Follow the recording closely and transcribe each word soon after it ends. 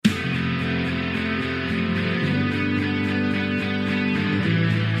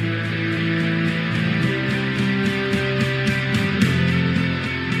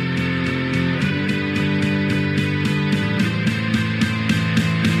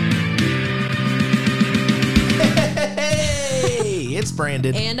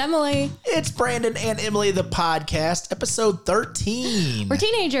Brandon. And Emily. It's Brandon and Emily, the podcast, episode 13. We're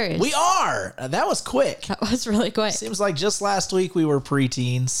teenagers. We are. That was quick. That was really quick. Seems like just last week we were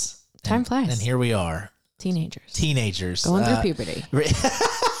preteens. Time flies. And here we are. Teenagers. Going through puberty.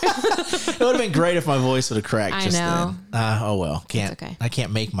 It would have been great if my voice would have cracked I just know. then. Oh well. Can't. It's okay. I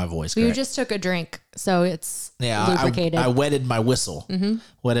can't make my voice You crack. just took a drink, so it's Yeah, lubricated. I wetted my whistle.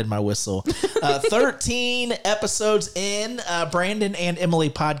 Wetted my whistle. 13 episodes in, Brandon and Emily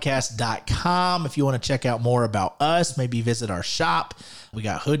podcast.com. If you want to check out more about us, maybe visit our shop. We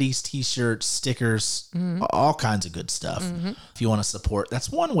got hoodies, t-shirts, stickers, all kinds of good stuff. If you want to support,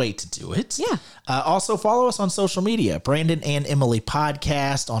 that's one way to do it. Yeah. Also follow us on social media, Brandon and Emily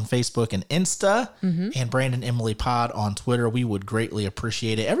podcast on Facebook and Insta, and Brandon Emily pod on Twitter. We would greatly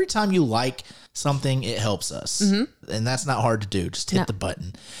appreciate it. Every time you like something, it helps us. And that's not hard to do. Just hit the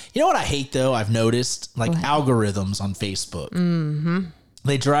button. You know what I hate though? I've noticed like algorithms on Facebook.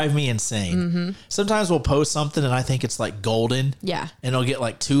 They drive me insane. Sometimes we'll post something and I think it's like golden. Yeah. And it'll get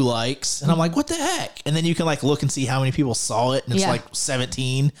like 2 likes. And I'm like, what the heck? And then you can like look and see how many people saw it. And it's like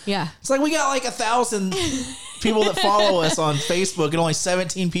 17. Yeah. It's like we got like 1,000 people that follow us on Facebook and only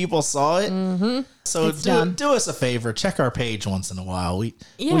 17 people saw it. So do us a favor. Check our page once in a while. We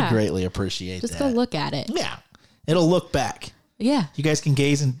greatly appreciate Just that. go look at it. Yeah. It'll look back. Yeah. You guys can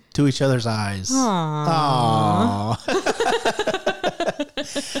gaze into each other's eyes. Aww.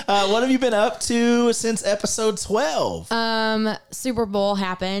 What have you been up to since episode 12? Super Bowl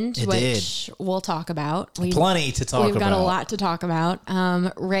happened, which did. we'll talk about. Plenty to talk about. We've got a lot to talk about.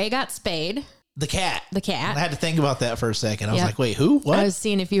 Ray got spayed. The cat. The cat. I had to think about that for a second. I was like, wait, who? What? I was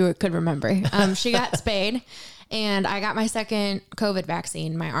seeing if you could remember. She got spayed, and I got my second COVID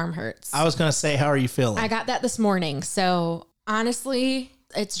vaccine. My arm hurts. I was going to say, how are you feeling? I got that this morning. So honestly,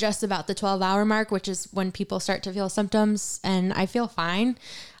 it's just about the 12-hour mark, which is when people start to feel symptoms, and I feel fine.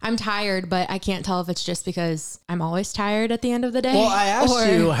 I'm tired, but I can't tell if it's just because I'm always tired at the end of the day. Well, I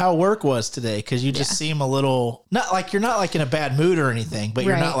asked you how work was today because you just seem a little, you're not like in a bad mood or anything, but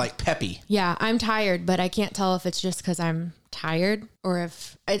you're not like peppy. Yeah, I'm tired, but I can't tell if it's just because I'm tired or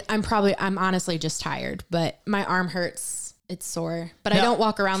if I'm honestly just tired, but my arm hurts. It's sore, but I don't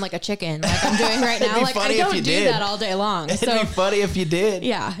walk around like a chicken like I'm doing right now. Like I don't do that all day long. It'd be funny if you did.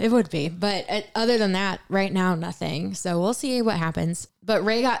 Yeah, it would be. But other than that, right now, nothing. So we'll see what happens. But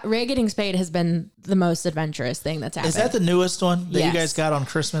Ray getting spayed has been the most adventurous thing that's happened. Is that the newest one that you guys got on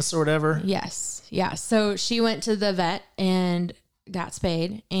Christmas or whatever? Yes. Yeah. So she went to the vet and got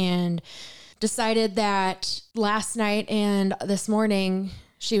spayed and decided that last night and this morning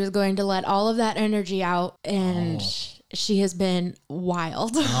she was going to let all of that energy out and... She has been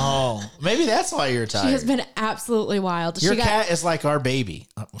wild. Oh, maybe that's why you're tired. She has been absolutely wild. Your cat is like our baby.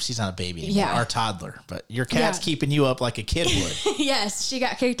 She's not a baby anymore, our toddler. But your cat's keeping you up like a kid would. Yes, she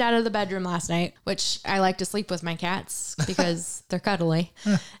got kicked out of the bedroom last night, which I like to sleep with my cats because they're cuddly.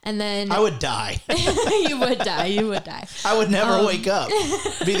 And then... I would die. You would die. You would die. I would never wake up.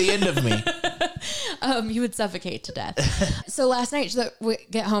 Be the end of me. You would suffocate to death. So last night, we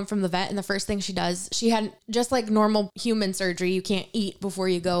get home from the vet, and the first thing she does, she had just like normal human surgery. You can't eat before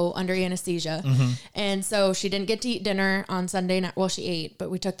you go under anesthesia. And so she didn't get to eat dinner on Sunday night. Well, she ate,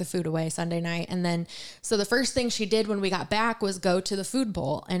 but we took the food away Sunday night. And then, so the first thing she did when we got back was go to the food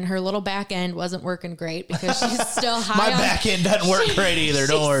bowl, and her little back end wasn't working great because she's still high. My back end doesn't work great either.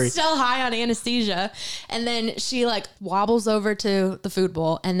 Don't worry. She's still high on anesthesia. And then she like wobbles over to the food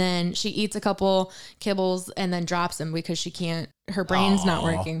bowl, and then she eats a couple kibbles and then drops them because she can't, her brain's not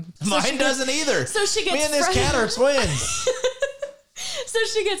working. So mine doesn't either. So she gets me and this cat are twins. So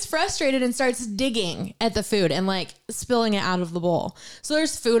she gets frustrated and starts digging at the food and like spilling it out of the bowl. So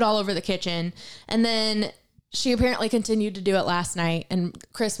there's food all over the kitchen. And then she apparently continued to do it last night. And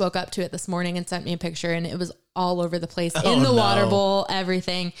Chris woke up to it this morning and sent me a picture, and it was all over the place in the water bowl,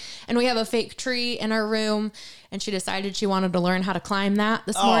 everything. And we have a fake tree in our room, and she decided she wanted to learn how to climb that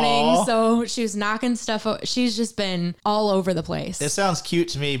this morning. So she was knocking stuff out. She's just been all over the place. It sounds cute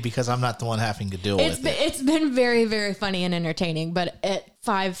to me because I'm not the one having to deal with it. It's been very, very funny and entertaining, but at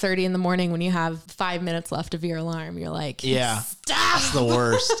 5:30 in the morning when you have 5 minutes left of your alarm, you're like, stop. That's the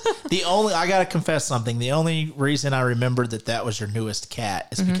worst. I got to confess something. The only reason I remembered that was your newest cat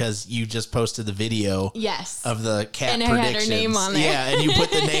is because you just posted the video. Yes. Of the cat and predictions. I had her name on there. Yeah, and you put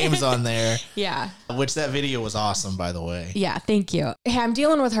the names on there. Yeah. Which that video was awesome, by the way. Yeah, thank you. I'm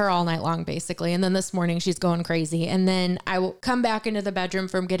dealing with her all night long, basically. And then this morning she's going crazy. And then I will come back into the bedroom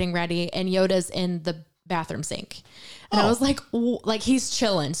from getting ready, and Yoda's in the bathroom sink. And I was like he's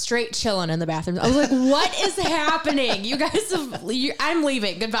chilling, straight chilling in the bathroom. I was like, what is happening? You guys I'm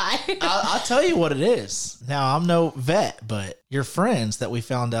leaving. Goodbye. I'll tell you what it is. Now, I'm no vet, but your friends that we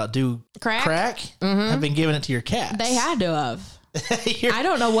found out do crack have been giving it to your cats. They had to have. I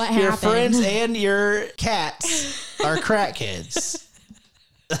don't know what happened. Your friends and your cats are crackheads.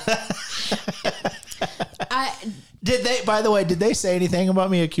 By the way, did they say anything about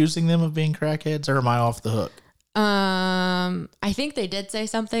me accusing them of being crackheads, or am I off the hook? I think they did say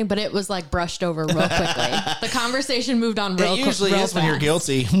something, but it was like brushed over real quickly. The conversation moved on real quick. It usually is when you're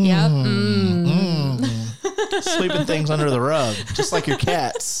guilty. Yep. Sweeping things under the rug, just like your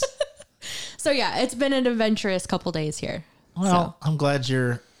cats. So yeah, it's been an adventurous couple days here. Well, I'm glad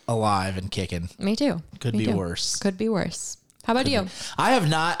you're alive and kicking. Me too. Could be worse. Could be worse. How about you? I have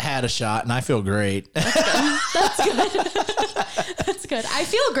not had a shot, and I feel great. That's good. That's good. I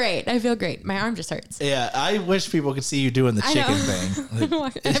feel great. My arm just hurts. Yeah, I wish people could see you doing the chicken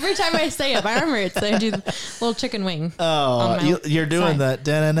thing. Every time I say it, my arm hurts. I do the little chicken wing. Oh, you're doing that.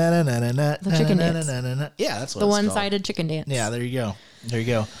 The chicken dance. Yeah, that's what the it's one-sided chicken dance. Yeah, there you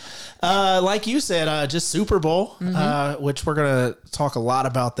go. Like you said, just Super Bowl, which we're going to talk a lot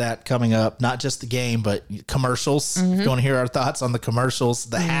about that coming up. Not just the game, but commercials. If you want to hear our thoughts on the commercials,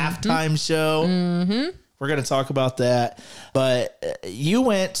 the halftime show. We're going to talk about that. But you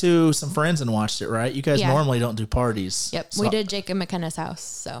went to some friends and watched it, right? You guys normally don't do parties. Yep. So we did Jake and McKenna's house.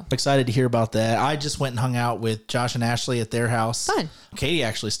 So I'm excited to hear about that. I just went and hung out with Josh and Ashley at their house. Fun. Katie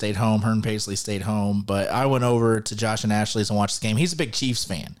actually stayed home. Her and Paisley stayed home. But I went over to Josh and Ashley's and watched the game. He's a big Chiefs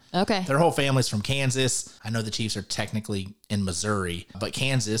fan. Okay. Their whole family's from Kansas. I know the Chiefs are technically in Missouri, but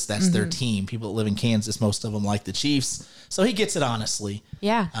Kansas, that's their team. People that live in Kansas, most of them like the Chiefs. So he gets it honestly.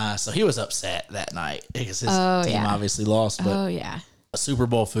 Yeah. So he was upset that night because his team obviously lost. But Super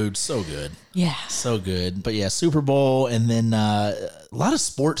Bowl food, so good. Yeah. So good. But yeah, Super Bowl, and then a lot of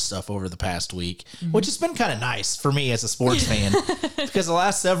sports stuff over the past week, which has been kind of nice for me as a sports fan because the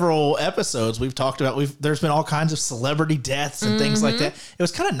last several episodes we've talked about, there's been all kinds of celebrity deaths and things like that. It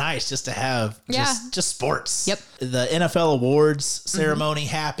was kind of nice just to have just sports. Yep. The NFL awards ceremony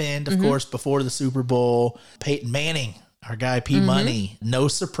happened, of course, before the Super Bowl. Peyton Manning, our guy P Money, no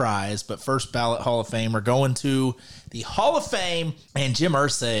surprise, but first ballot Hall of Famer, going to the Hall of Fame. And Jim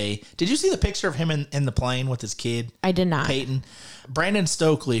Irsay, did you see the picture of him in the plane with his kid? I did not. Peyton. Brandon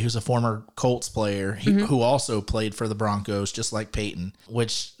Stokely, who's a former Colts player, who also played for the Broncos, just like Peyton,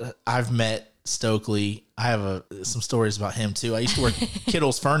 which I've met Stokely. I have some stories about him too. I used to work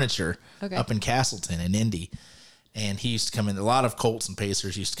Kittle's Furniture up in Castleton in Indy. And he used to come in. A lot of Colts and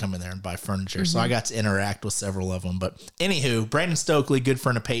Pacers used to come in there and buy furniture. So I got to interact with several of them. But anywho, Brandon Stokely, good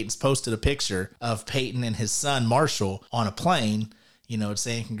friend of Peyton's, posted a picture of Peyton and his son, Marshall, on a plane,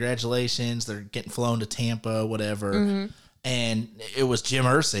 saying congratulations. They're getting flown to Tampa, whatever. And it was Jim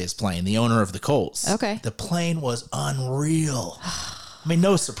Irsay's plane, the owner of the Colts. Okay. The plane was unreal. I mean,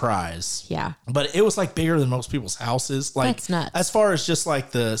 no surprise. Yeah. But it was like bigger than most people's houses. Like, that's nuts. As far as just like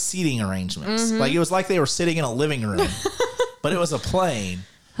the seating arrangements. Like it was like they were sitting in a living room, but it was a plane.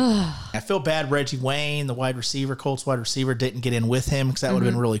 I feel bad Reggie Wayne, the Colts wide receiver, didn't get in with him because that would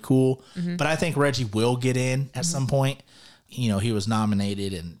have been really cool. But I think Reggie will get in at some point. He was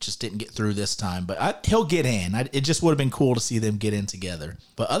nominated and just didn't get through this time, but he'll get in. It just would have been cool to see them get in together.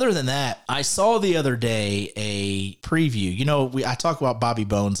 But other than that, I saw the other day a preview. I talk about Bobby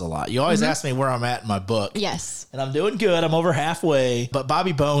Bones a lot. You always ask me where I'm at in my book. Yes. And I'm doing good. I'm over halfway. But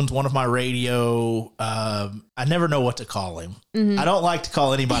Bobby Bones, one of my radio, I never know what to call him. I don't like to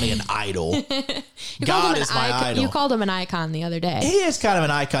call anybody an idol. God is my idol. You called him an icon the other day. He is kind of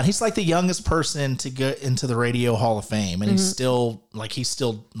an icon. He's like the youngest person to get into the Radio Hall of Fame. And he's still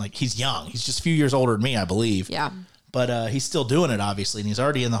he's young. He's just a few years older than me, I believe. Yeah. But he's still doing it, obviously. And he's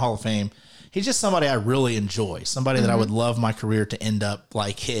already in the Hall of Fame. He's just somebody I really enjoy. Somebody that I would love my career to end up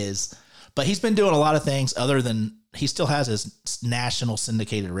like his. But he's been doing a lot of things other than he still has his national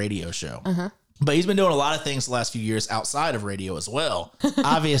syndicated radio show. But he's been doing a lot of things the last few years outside of radio as well.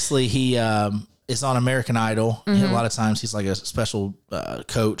 Obviously, he is on American Idol. A lot of times he's like a special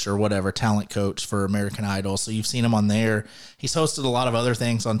coach or whatever, talent coach for American Idol. So you've seen him on there. He's hosted a lot of other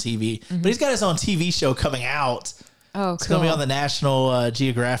things on TV. But he's got his own TV show coming out. Oh, it's going to be on the National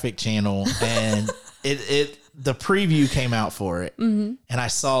Geographic Channel. And the preview came out for it, and I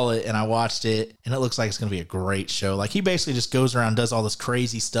saw it and I watched it, and it looks like it's going to be a great show. Like he basically just goes around and does all this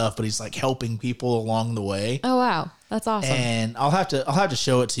crazy stuff, but he's like helping people along the way. Oh, wow. That's awesome. And I'll have to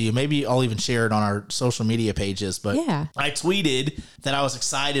show it to you. Maybe I'll even share it on our social media pages. But Yeah. I tweeted that I was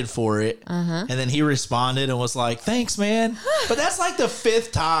excited for it. And then he responded and was like, thanks, man. But that's like the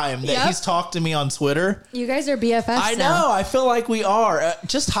 5th time that Yep. he's talked to me on Twitter. You guys are BFFs I now. know. I feel like we are.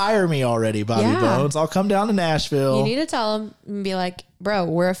 Just hire me already, Bobby Yeah. Bones. I'll come down to Nashville. You need to tell him and be like, bro,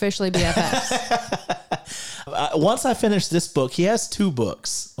 we're officially BFFs. Once I finish this book, he has 2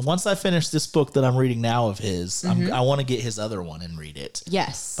 books. Once I finish this book that I'm reading now of his, I want to get his other one and read it.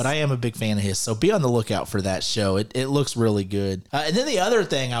 Yes. But I am a big fan of his, so be on the lookout for that show. It looks really good. And then the other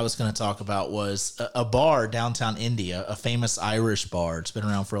thing I was going to talk about was a bar downtown India, a famous Irish bar. It's been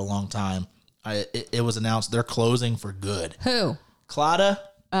around for a long time. It was announced they're closing for good. Who? Clada?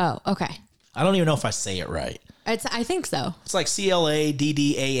 Oh, okay. I don't even know if I say it right. I think so. It's like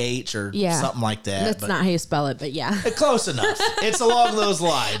CLADDAH or something like that. That's not how you spell it, but yeah. Close enough. It's along those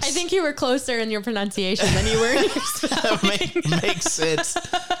lines. I think you were closer in your pronunciation than you were in your spelling. Makes sense.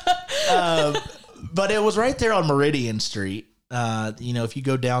 But it was right there on Meridian Street. If you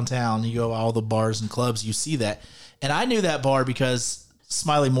go downtown, you go to all the bars and clubs, you see that. And I knew that bar because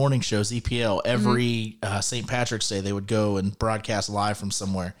Smiley Morning Shows, EPL, every St. Patrick's Day, they would go and broadcast live from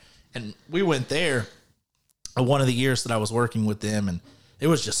somewhere. And we went there one of the years that I was working with them, and it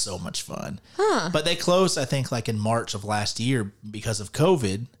was just so much fun. But they closed, I think, like in March of last year because of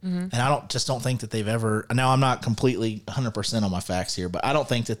COVID. And I don't think that they've ever. Now, I'm not completely 100% on my facts here, but I don't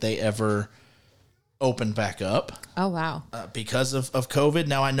think that they ever opened back up. Oh, wow. Because of COVID.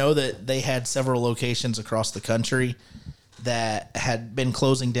 Now, I know that they had several locations across the country that had been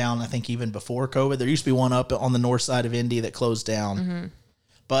closing down, I think, even before COVID. There used to be one up on the north side of Indy that closed down.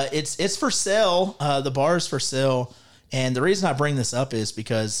 But it's for sale. The bar is for sale. And the reason I bring this up is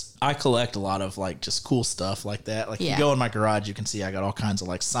because I collect a lot of like just cool stuff like that. Like you go in my garage, you can see I got all kinds of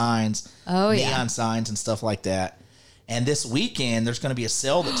like signs, neon signs and stuff like that. And this weekend, there's going to be a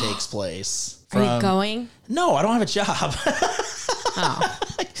sale that takes place. Are you going? No, I don't have a job. Oh.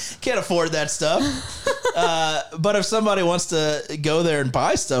 Can't afford that stuff. But if somebody wants to go there and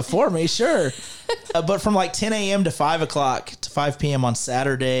buy stuff for me, sure. But from like 10 a.m. to 5 o'clock to 5 p.m. on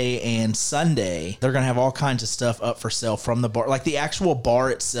Saturday and Sunday, they're going to have all kinds of stuff up for sale from the bar. Like the actual bar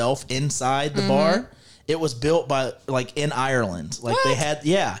itself inside the bar, it was built by like in Ireland. Like they had,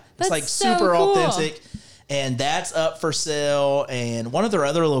 it's That's like so super cool. authentic. And that's up for sale. And one of their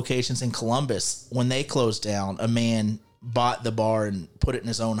other locations in Columbus, when they closed down, a man bought the bar and put it in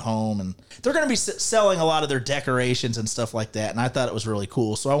his own home. And they're going to be selling a lot of their decorations and stuff like that. And I thought it was really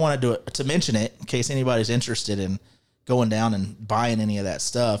cool. So I wanted to mention it in case anybody's interested in going down and buying any of that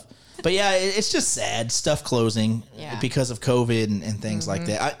stuff. But yeah, it's just sad stuff closing because of COVID and things like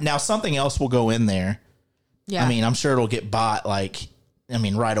that. Now, something else will go in there. Yeah. I mean, I'm sure it'll get bought right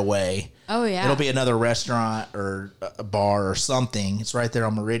away. Oh, yeah. It'll be another restaurant or a bar or something. It's right there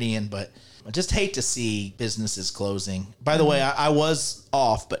on Meridian, but I just hate to see businesses closing. By the way, I was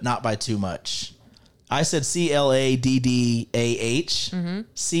off, but not by too much. I said CLADDAH,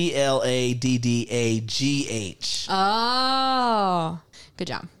 CLADDAGH. Oh, good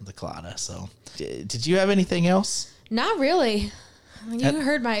job. The Clada. So, did you have anything else? Not really. You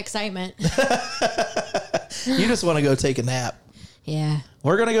heard my excitement. You just want to go take a nap. Yeah.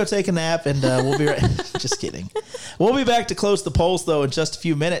 We're going to go take a nap, and we'll be right. Just kidding. We'll be back to close the polls, though, in just a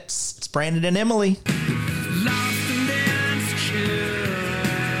few minutes. It's Brandon and Emily. Lost and insecure.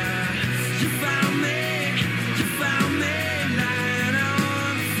 You found me lying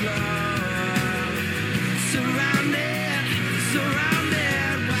on the floor. Surrounded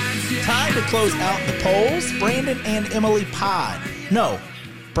by tears. Time to close out the polls. Brandon and Emily Pod. No,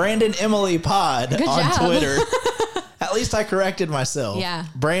 Brandon Emily Pod Good on job. Twitter. At least I corrected myself. Yeah.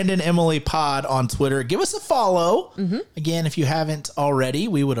 Brandon Emily Pod on Twitter. Give us a follow. Again, if you haven't already,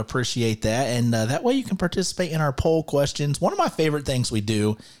 we would appreciate that. And that way you can participate in our poll questions. One of my favorite things we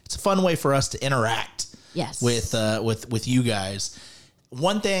do. It's a fun way for us to interact Yes. with you guys.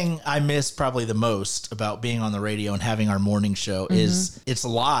 One thing I miss probably the most about being on the radio and having our morning show is it's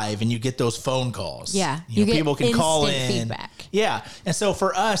live and you get those phone calls. Yeah. You know, get people can call in. instant feedback. Yeah. And so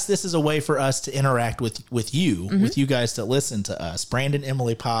for us, this is a way for us to interact with you, with you guys to listen to us. Brandon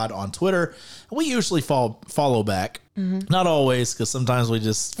Emily Pod on Twitter. We usually follow back. Not always, because sometimes we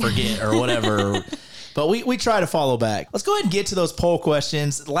just forget or whatever. But we try to follow back. Let's go ahead and get to those poll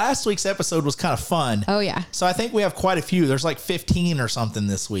questions. Last week's episode was kind of fun. Oh, yeah. So I think we have quite a few. There's like 15 or something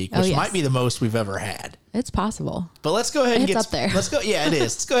this week, which yes. might be the most we've ever had. It's possible. But let's go ahead and It's get up there. Let's go. Yeah, it is.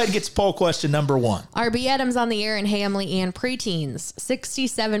 Let's go ahead and get to poll question number 1. RB Adams on the air in Hamley and preteens.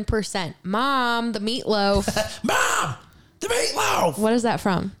 67%. Mom, the meatloaf. Mom, The Meatloaf. What is that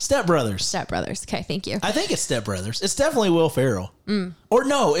from? Step Brothers. Step Brothers. Okay, thank you. I think it's Step Brothers. It's definitely Will Ferrell. Or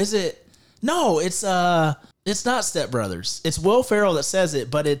no, is it? No, it's not Step Brothers. It's Will Ferrell that says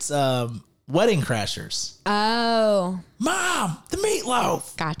it, but it's Wedding Crashers. Oh, Mom, the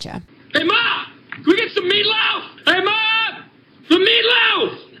Meatloaf. gotcha. Hey, Mom! Can we get some meatloaf? Hey, Mom! The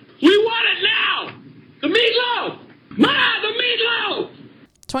meatloaf! We want it now! The meatloaf! Mom, the meatloaf!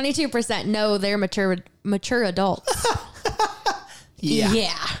 22% no, they're mature adults.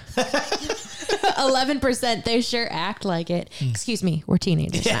 Yeah. 11% they sure act like it. Excuse me, we're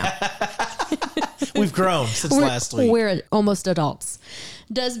teenagers now. We've grown since last week. We're almost adults.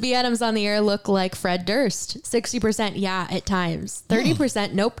 Does B. Adams on the Air look like Fred Durst? 60% yeah at times.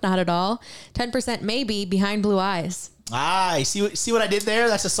 30% nope, not at all. 10% maybe behind blue eyes. Ah, see what I did there?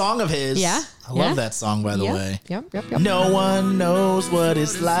 That's a song of his. Yeah. I love that song, by the way. Yep. No one knows what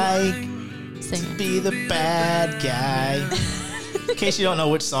it's like Sing to it. be the bad guy. In case you don't know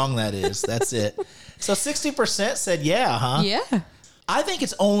which song that is, that's it. So 60% said yeah, huh? Yeah. I think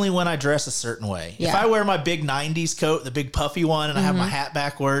it's only when I dress a certain way. If Yeah. I wear my big 90s coat, the big puffy one, and I have my hat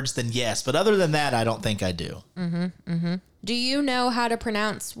backwards, then yes. But other than that, I don't think I do. Do you know how to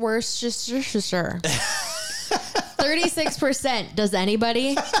pronounce Worcestershire? 36%. Does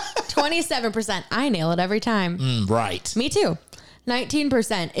anybody? 27%. I nail it every time. Right. Me too.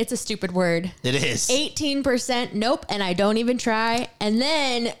 19%. It's a stupid word. It is. 18%. Nope. And I don't even try. And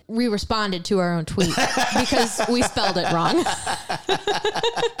then we responded to our own tweet because we spelled it wrong.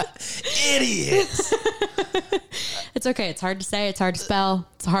 Idiots. It's okay. It's hard to say. It's hard to spell.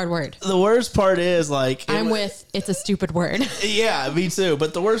 It's a hard word. The worst part is like I'm with it's a stupid word. Yeah, me too.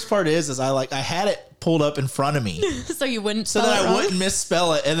 But the worst part is I had it pulled up in front of me So you wouldn't so spell that it I wrong. wouldn't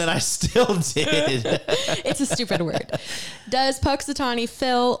misspell it, and then I still did. It's a stupid word. Does Puxatawny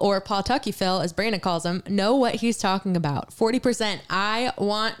Phil, or Pawtucky Phil, as Brandon calls him, know what he's talking about? 40%. I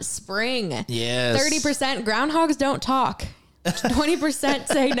want spring. Yes. 30%. Groundhogs don't talk. 20%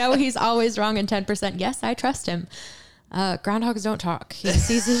 say no, he's always wrong, and 10% yes, I trust him. Groundhogs don't talk. He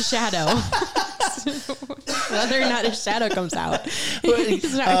sees his shadow. Whether or not his shadow comes out.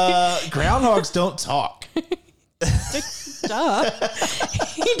 Groundhogs don't talk. Duh.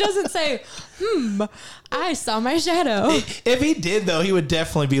 He doesn't say, I saw my shadow. If he did, though, he would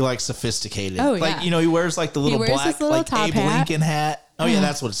definitely be like sophisticated. Oh, like, yeah. you know, he wears like the little wears black, this little like top Abe hat. Lincoln hat. Oh, yeah,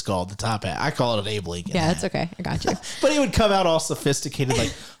 that's what it's called, the top hat. I call it an Abe Lincoln Yeah, hat. it's okay. I got you. But he would come out all sophisticated,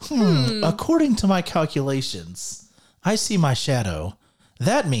 like, according to my calculations, I see my shadow.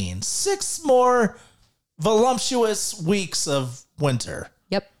 That means 6 more voluptuous weeks of winter.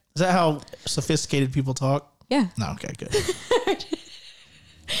 Yep. Is that how sophisticated people talk? Yeah. No, okay, good.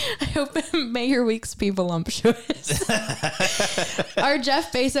 I hope may your weeks be voluptuous. Are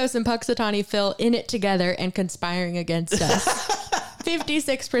Jeff Bezos and Puxatawny Phil in it together and conspiring against us?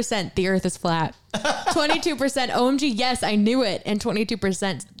 56% the earth is flat. 22% OMG, yes, I knew it. And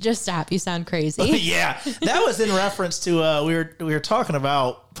 22% just stop, you sound crazy. Yeah, that was in reference to we were talking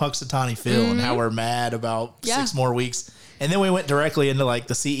about Puxatawny Phil and how we're mad about Yeah. 6 more weeks, and then we went directly into like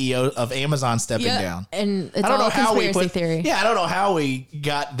the CEO of Amazon stepping down. And it's I don't all know how we conspiracy put. theory. Yeah, I don't know how we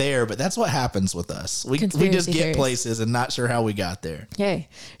got there, but that's what happens with us. We just Conspiracy get theories. places and not sure how we got there. Okay.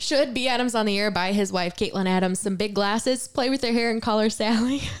 Should B. Adams on the Air buy his wife, Caitlin Adams, some big glasses, play with their hair and call her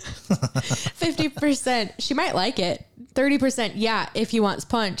Sally? 50%. She might like it. 30%. Yeah, if he wants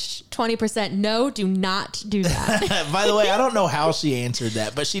punch. 20%. No, do not do that. By the way, I don't know how she answered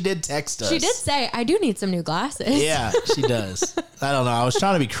that, but she did text us. She did say, I do need some new glasses. Yeah, she does. I don't know. I was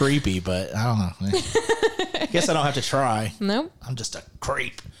trying to be creepy, but I don't know. Guess I don't have to try. Nope. I'm just a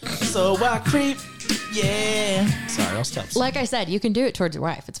creep. So I creep. Yeah. Sorry, I'll stop. Like I said, you can do it towards your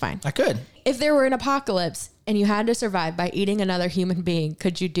wife. It's fine. I could. If there were an apocalypse and you had to survive by eating another human being,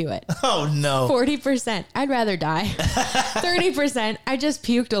 could you do it? Oh, no. 40%. I'd rather die. 30%. I just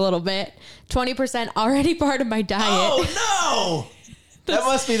puked a little bit. 20%. Already part of my diet. Oh, no. That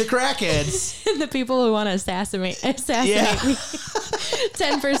must be the crackheads. The people who want to assassinate me.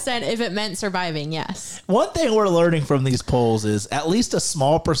 10% if it meant surviving. Yes. One thing we're learning from these polls is at least a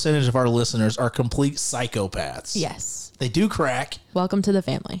small percentage of our listeners are complete psychopaths. Yes. They do crack. Welcome to the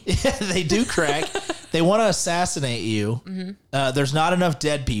family. They do crack. They want to assassinate you. There's not enough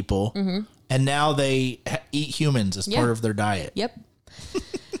dead people. And now they eat humans as part of their diet. Yep.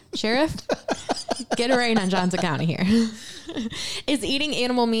 Sheriff, get a rein on Johnson County here. Is eating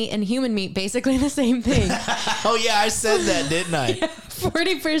animal meat and human meat basically the same thing? Oh, yeah, I said that, didn't I?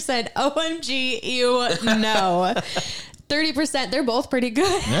 40%. OMG, you no. 30%. They're both pretty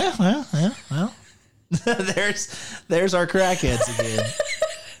good. Yeah, well. there's our crackheads again.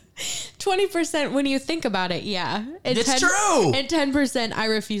 20% when you think about it, yeah. And It's true. And 10% I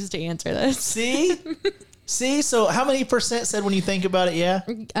refuse to answer this. See? See? So how many percent said when you think about it, yeah?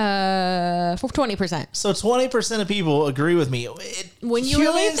 For 20%. So 20% of people agree with me. When you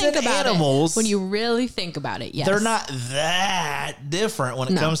really Humans think and about animals, it. When you really think about it, yes. they're not that different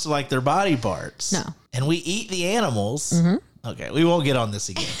when it comes to like their body parts. No. And we eat the animals. Okay, we won't get on this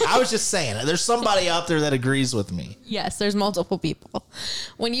again. I was just saying, there's somebody out there that agrees with me. Yes, there's multiple people.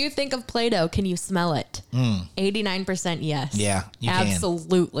 When you think of Play-Doh, can you smell it? 89% yes. Yeah, you can.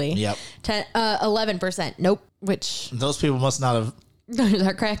 Absolutely. Yep. 11% nope. Which Those people must not have. those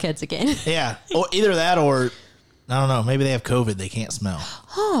are crackheads again. Yeah, or either that or I don't know. Maybe they have COVID. They can't smell.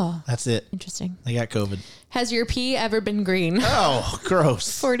 Oh, That's it. interesting. They got COVID. Has your pee ever been green? Oh,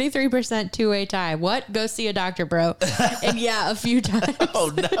 gross. 43% two-way tie. What? Go see a doctor, bro. And yeah, a few times.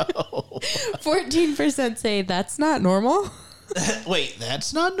 Oh no. 14% say that's not normal. Wait,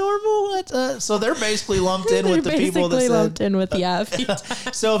 that's not normal. So they're basically lumped in with the They're people that basically lumped said. in with a few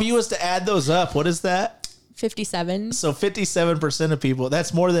times. So if you was to add those up, what is that? 57. So 57% of people.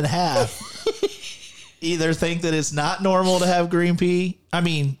 That's more than half. Either think that it's not normal to have green pea. I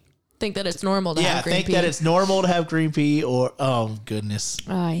mean, Think that it's normal to have green think pea. that it's normal to have green pea, or oh goodness.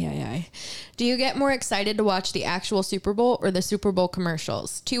 Ay, ay, ay. Do you get more excited to watch the actual Super Bowl or the Super Bowl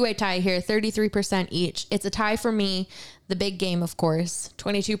commercials? Two-way tie here, 33% each. It's a tie for me. The big game, of course.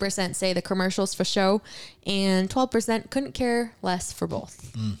 22% say the commercials for show, and 12% couldn't care less for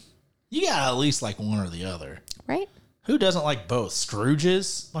both. You got at least like one or the other. Right? Who doesn't like both?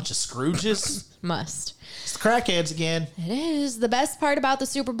 Scrooges? Bunch of Scrooges? Must. It's the crackheads again. It is. The best part about the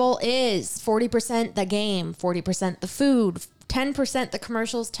Super Bowl is 40% the game, 40% the food, 10% the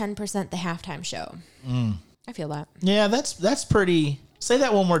commercials, 10% the halftime show. I feel that. Yeah, that's pretty. Say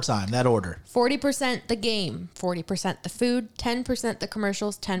that one more time, that order. 40% the game, 40% the food, 10% the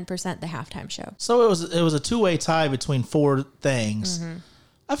commercials, 10% the halftime show. So it was a two-way tie between four things.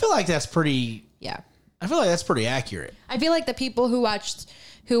 I feel like that's pretty. Yeah. I feel like that's pretty accurate. I feel like the people who watch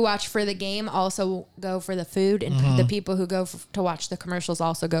for the game also go for the food, and the people who go to watch the commercials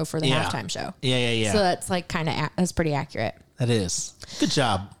also go for the halftime show. Yeah. So that's like that's pretty accurate. That is. Good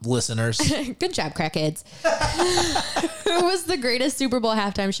job, listeners. Good job, crackheads. Who was the greatest Super Bowl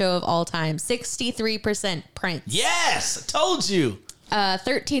halftime show of all time? 63% Prince. Yes, I told you.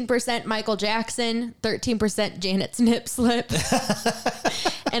 13% Michael Jackson. 13% Janet's nip slip.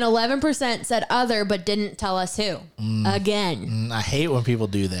 And 11% said other, but didn't tell us who. Again. I hate when people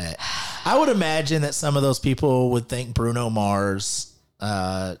do that. I would imagine that some of those people would think Bruno Mars.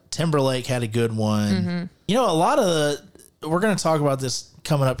 Timberlake had a good one. You know, a lot of we're going to talk about this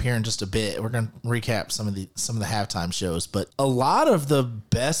coming up here in just a bit. We're going to recap some of the halftime shows, but a lot of the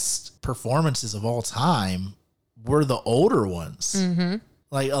best performances of all time were the older ones.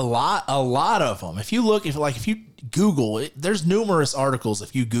 Like a lot of them. If you Google it, there's numerous articles.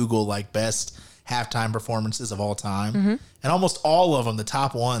 If you Google like best halftime performances of all time, and almost all of them, the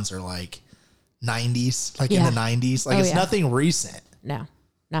top ones are like 90s, like in the 90s. Like it's nothing recent. No,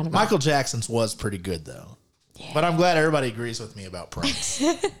 not at all. Michael Jackson's was pretty good though. But I'm glad everybody agrees with me about Prince.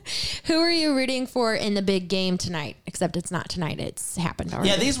 Who are you rooting for in the big game tonight? Except it's not tonight. It's happened already.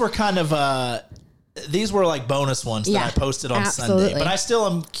 Yeah, these were kind of these were like bonus ones that I posted on Sunday. But I still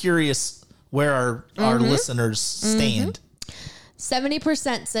am curious where our listeners stand.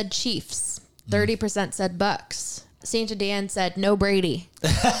 70% said Chiefs. 30% said Bucks. Santa Dan said no Brady.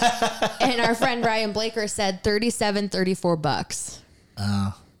 And our friend Ryan Blaker said 37-34 Bucks.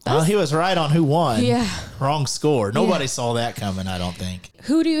 Well, he was right on who won. Yeah. Wrong score. Nobody saw that coming, I don't think.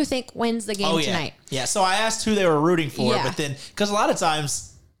 Who do you think wins the game tonight? Yeah, so I asked who they were rooting for, Yeah. but then, because a lot of times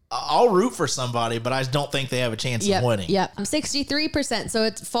I'll root for somebody, but I don't think they have a chance of winning. Yep. 63%. So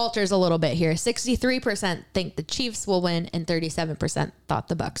it falters a little bit here. 63% think the Chiefs will win, and 37% thought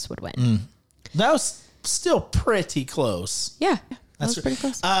the Bucks would win. That was still pretty close. Yeah. That was pretty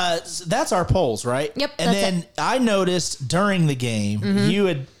close. So that's our polls, right? Yep, And that's then I noticed during the game, you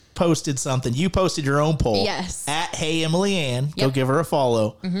had posted something. You posted your own poll. Yes. At Hey Emily Ann. Go Yep. give her a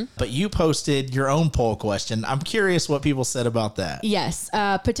follow. But you posted your own poll question. I'm curious what people said about that. Yes.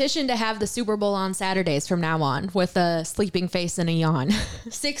 Petition to have the Super Bowl on Saturdays from now on with a sleeping face and a yawn.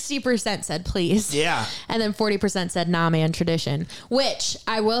 60% said please. Yeah. And then 40% said nah, man, tradition. Which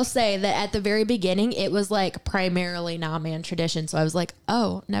I will say that at the very beginning, it was like primarily nah, man, tradition. So I was like,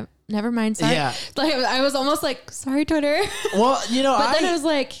 oh, never mind. Sorry. Yeah. Like I was almost like, sorry, Twitter. Well, you know, But then I was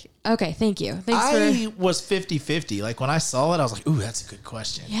like, okay, thank you. Thanks I for. was 50-50. Like when I saw it, I was like, ooh, that's a good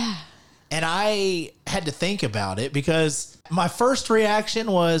question. Yeah. And I had to think about it because my first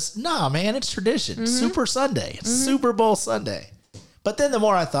reaction was, nah, man, it's tradition. Super Sunday. It's Super Bowl Sunday. But then the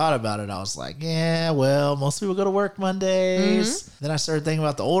more I thought about it, I was like, yeah, well, most people go to work Mondays. Then I started thinking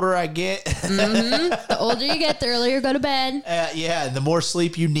about the older I get. The older you get, the earlier you go to bed, Yeah, and the more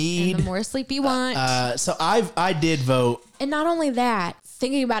sleep you need. the more sleep you want. So I did vote. And not only that,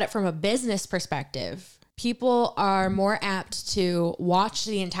 thinking about it from a business perspective, people are more apt to watch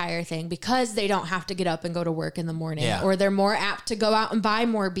the entire thing because they don't have to get up and go to work in the morning. Yeah. Or they're more apt to go out and buy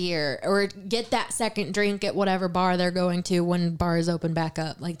more beer or get that second drink at whatever bar they're going to when bars open back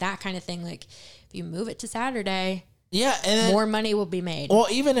up. Like that kind of thing. Like if you move it to Saturday, Yeah, and then, more money will be made. well,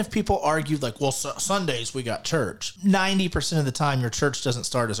 even if people argue like, well, Sundays we got church. 90% of the time, your church doesn't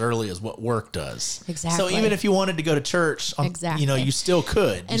start as early as what work does. Exactly. So even if you wanted to go to church, Exactly. you still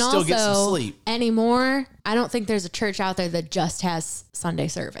could. You And still also, get some sleep. anymore, I don't think there's a church out there that just has Sunday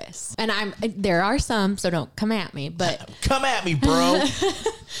service. And there are some, so don't come at me, but Come at me, bro.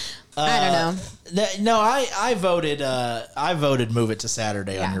 I don't know. No, I voted. I voted move it to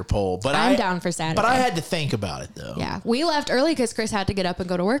Saturday on Yeah. your poll, but I'm down for Saturday. But I had to think about it though. Yeah, we left early because Chris had to get up and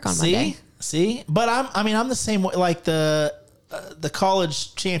go to work on Monday. See, but I'm the same way. Like the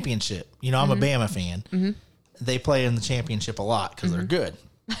college championship. You know, I'm a Bama fan. Mm-hmm. They play in the championship a lot because they're good.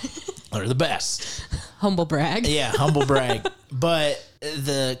 They're the best. Humble brag. Yeah, humble brag. But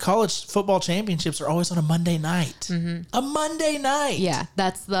the college football championships are always on a Monday night. A Monday night. Yeah,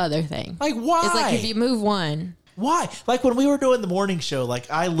 that's the other thing. Like why? It's like if you move one. Why? Like when we were doing the morning show, like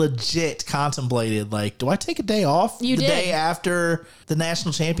I legit contemplated, like, do I take a day off You the did. day after the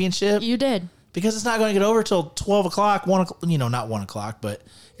national championship? You did. Because it's not going to get over till 12 o'clock, 1 o'clock, not 1 o'clock, but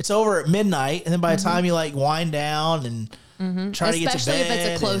it's over at midnight. And then by the time you like wind down and try to get to Especially bed. if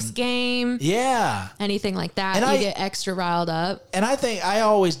it's a close and- game, Yeah. anything like that, And you I- get extra riled up. And I think I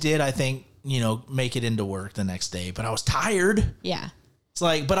always did, make it into work the next day, but I was tired. Yeah. It's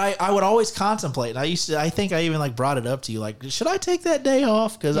like, but I would always contemplate. And I think I even like brought it up to you. Like, should I take that day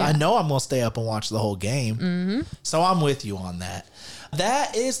off? Because I Yeah. know I'm going to stay up and watch the whole game. So I'm with you on that.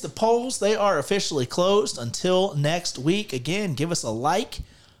 That is the polls. They are officially closed until next week. Again, give us a like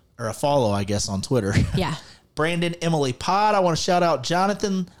or a follow, I guess, on Twitter. Yeah. Brandon Emily Pod. I want to shout out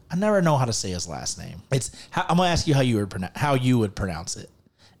Jonathan. I never know how to say his last name. I'm going to ask you how you would pronounce it.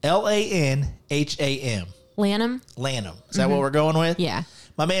 Lanham. Lanham? Lanham. Is that what we're going with? Yeah.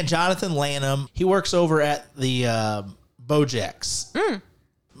 My man Jonathan Lanham, he works over at the Bojack's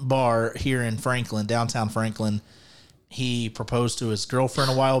bar here in Franklin, downtown Franklin. He proposed to his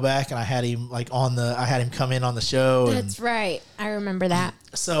girlfriend a while back, and I had him I had him come in on the show. That's right. I remember that.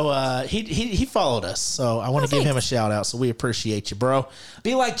 So he followed us. So I want to give him a shout out. So we appreciate you, bro.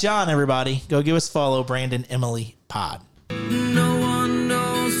 Be like John, everybody. Go give us a follow, Brandon Emily Pod. No one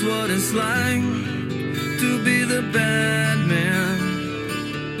knows what it's like to be the bad man,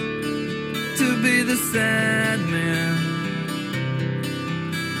 to be the sad man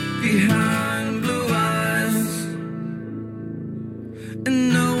behind blue eyes,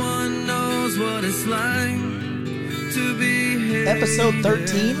 and no one knows what it's like to be here. Episode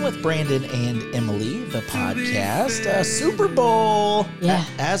 13 with Brandon and Emily, the podcast. Super Bowl. Yeah.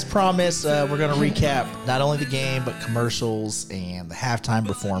 As promised, we're going to recap not only the game, but commercials and the halftime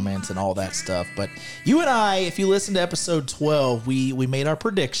performance and all that stuff. But you and I, if you listen to episode 12, we made our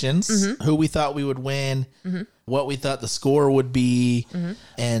predictions, who we thought we would win, what we thought the score would be,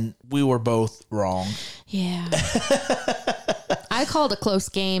 and we were both wrong. Yeah. I called a close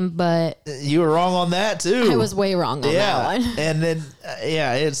game, but You were wrong on that, too. I was way wrong on that one. And then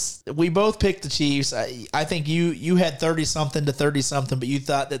we both picked the Chiefs. I think you had 30-something to 30-something, but you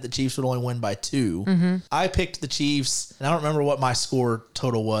thought that the Chiefs would only win by 2. I picked the Chiefs, and I don't remember what my score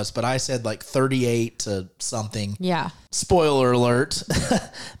total was, but I said like 38 to something. Yeah. Spoiler alert.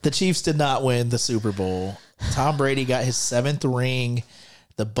 The Chiefs did not win the Super Bowl. Tom Brady got his 7th ring.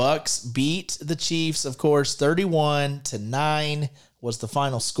 The Bucks beat the Chiefs, of course, 31-9 was the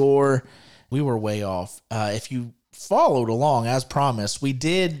final score. We were way off. If you followed along, as promised, we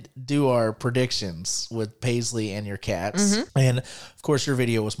did do our predictions with Paisley and your cats. And, of course, your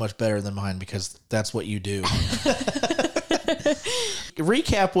video was much better than mine because that's what you do.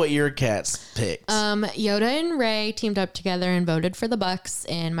 Recap what your cats picked. Yoda and Ray teamed up together and voted for the Bucks,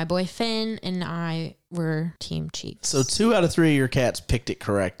 and my boy Finn and I were Team Chiefs. So 2 out of 3 of your cats picked it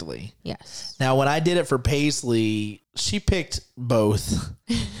correctly. Yes. Now, when I did it for Paisley, she picked both,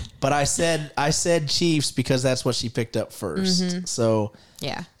 but I said Chiefs because that's what she picked up first. So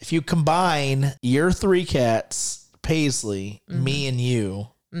Yeah. if you combine your 3 cats, Paisley, me, and you,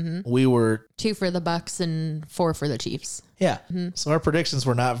 we were 2 for the Bucks and 4 for the Chiefs. So our predictions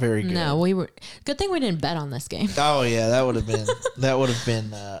were not very good. No, we were. Good thing we didn't bet on this game. Oh yeah, that would have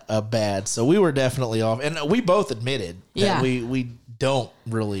been a bad. So we were definitely off, and we both admitted that Yeah. we don't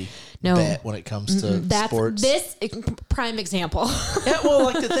really No. bet when it comes to sports. This prime example. Yeah, well,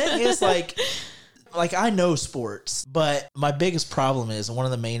 like the thing is, like I know sports, but my biggest problem is, and one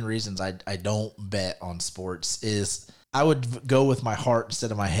of the main reasons I don't bet on sports is I would go with my heart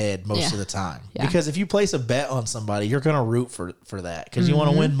instead of my head most of the time. Yeah. Because if you place a bet on somebody, you're going to root for that because you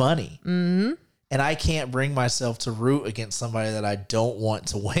want to win money. Mm-hmm. And I can't bring myself to root against somebody that I don't want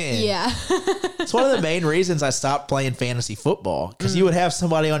to win. Yeah. It's one of the main reasons I stopped playing fantasy football, because you would have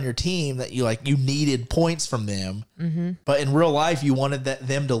somebody on your team that you needed points from them, but in real life you wanted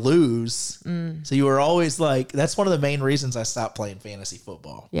them to lose. So you were always like, that's one of the main reasons I stopped playing fantasy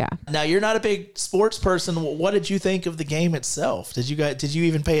football. Yeah. Now, you're not a big sports person. What did you think of the game itself? Did you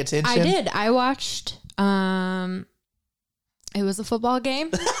even pay attention? I did. I watched. It was a football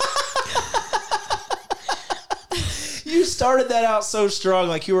game. You started that out so strong,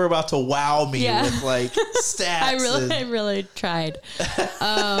 like you were about to wow me with like stats. I really tried.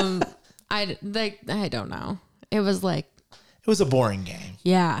 I don't know. It was a boring game.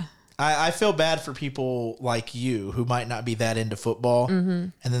 Yeah. I feel bad for people like you who might not be that into football,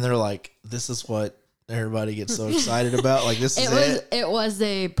 and then they're like, "This is what everybody gets so excited about." Like this is it. It was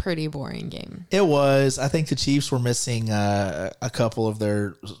a pretty boring game. It was. I think the Chiefs were missing a couple of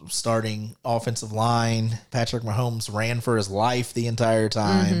their starting offensive line. Patrick Mahomes ran for his life the entire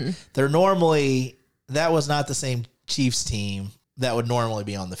time. That was not the same Chiefs team that would normally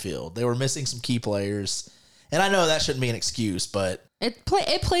be on the field. They were missing some key players. And I know that shouldn't be an excuse, but It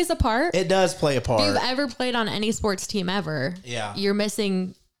plays a part. it does play a part. If you've ever played on any sports team ever, you're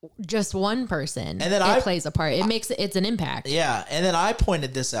missing just one person, and then it plays a part. It's an impact. Yeah, and then I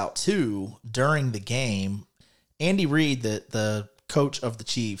pointed this out too during the game. Andy Reid, the coach of the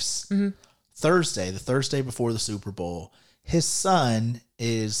Chiefs, the Thursday before the Super Bowl, his son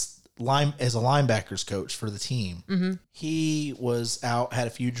is a linebackers coach for the team. He was out, had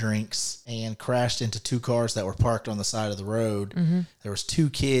a few drinks, and crashed into two cars that were parked on the side of the road. There was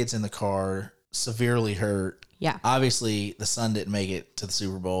two kids in the car, severely hurt. Yeah. Obviously, the son didn't make it to the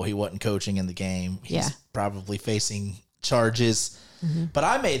Super Bowl. He wasn't coaching in the game. He's probably facing charges. But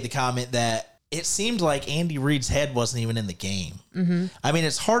I made the comment that it seemed like Andy Reid's head wasn't even in the game. I mean,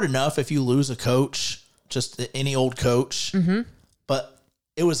 it's hard enough if you lose a coach, just any old coach, but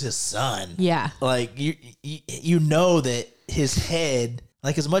it was his son. Yeah. Like, you know that his head,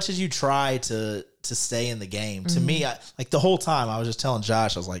 like, as much as you try to stay in the game, to me, the whole time I was just telling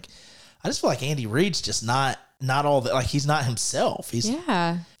Josh, I was like, I just feel like Andy Reid's just not all that, like, he's not himself.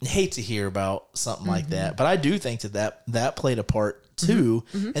 I hate to hear about something like that, but I do think that played a part too.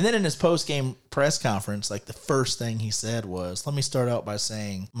 And then in his post-game press conference, like, the first thing he said was, "Let me start out by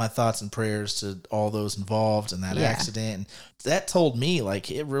saying my thoughts and prayers to all those involved in that accident." And that told me, like,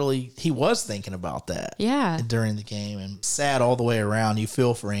 he was thinking about that during the game. And sad all the way around. You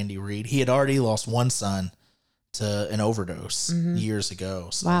feel for Andy Reid. He had already lost one son to an overdose years ago.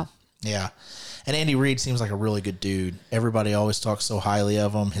 So, wow. Yeah. And Andy Reid seems like a really good dude. Everybody always talks so highly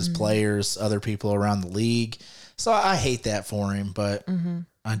of him, his players, other people around the league. So I hate that for him, but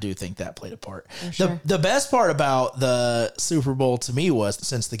I do think that played a part. Sure. The best part about the Super Bowl to me was,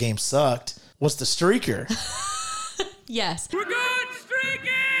 since the game sucked, was the streaker. Yes. We're good, streaky!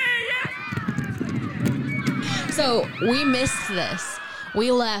 Yes! So we missed this.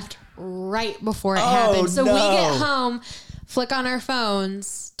 We left right before it happened. So we get home, flick on our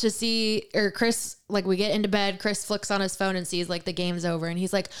phones to see, or Chris, like, we get into bed, Chris flicks on his phone and sees, like, the game's over, and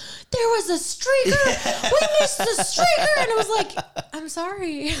he's like, "There was a streaker! We missed the streaker!" And I was like, "I'm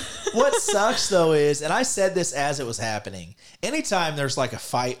sorry." What sucks, though, is, and I said this as it was happening, anytime there's like a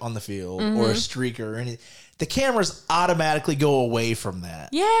fight on the field or a streaker or anything, the cameras automatically go away from that.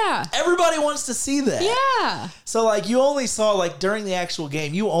 Yeah. Everybody wants to see that. Yeah. So, like, you only saw, like, during the actual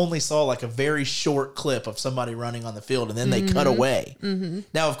game, you only saw, like, a very short clip of somebody running on the field, and then they cut away.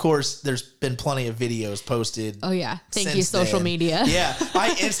 Now, of course, there's been plenty of videos posted. Oh, yeah. Thank you, social media. Yeah.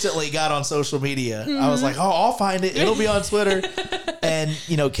 I instantly got on social media. I was like, oh, I'll find it. It'll be on Twitter. And,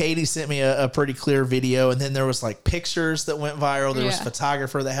 Katie sent me a pretty clear video, and then there was, like, pictures that went viral. There was a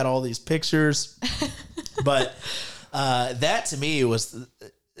photographer that had all these pictures. But that, to me, was,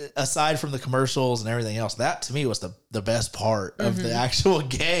 aside from the commercials and everything else, that to me was the best part of the actual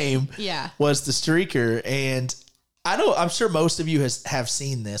game. Yeah. Was the streaker. And I'm sure most of you have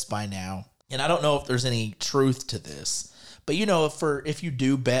seen this by now, and I don't know if there's any truth to this, but if you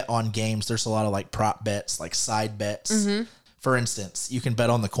do bet on games, there's a lot of, like, prop bets, like side bets. For instance, you can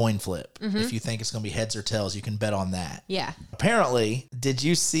bet on the coin flip. If you think it's going to be heads or tails, you can bet on that. Yeah. Apparently, did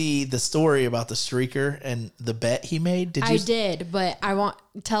you see the story about the streaker and the bet he made? I did, but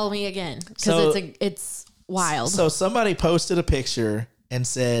tell me again, because it's wild. So somebody posted a picture and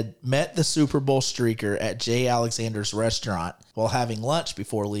said, met the Super Bowl streaker at Jay Alexander's restaurant while having lunch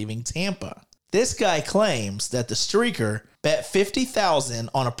before leaving Tampa. This guy claims that the streaker bet $50,000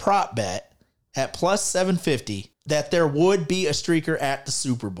 on a prop bet at plus 750 that there would be a streaker at the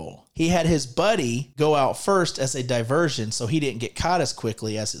Super Bowl. He had his buddy go out first as a diversion so he didn't get caught as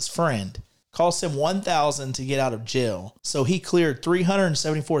quickly as his friend. Cost him $1,000 to get out of jail, so he cleared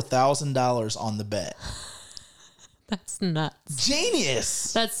 $374,000 on the bet. That's nuts.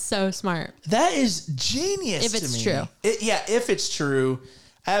 Genius. That's so smart. That is genius. If it's to me. true. If it's true.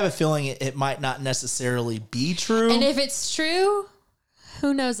 I have a feeling it might not necessarily be true. And if it's true,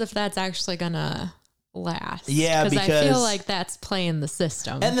 who knows if that's actually gonna last? Yeah, because I feel like that's playing the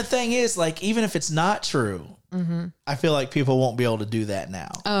system. And the thing is, like, even if it's not true, I feel like people won't be able to do that now.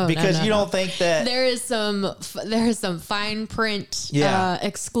 Oh, because no, you don't think that there is some fine print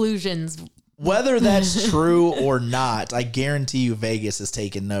exclusions. whether that's true or not, I guarantee you Vegas is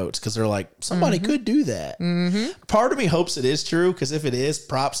taking notes because they're like, somebody could do that. Part of me hopes it is true because if it is,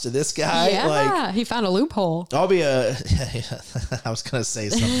 props to this guy. Yeah, like, he found a loophole. I'll be I was going to say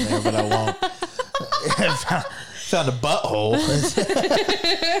something there, but I won't. Found a butthole.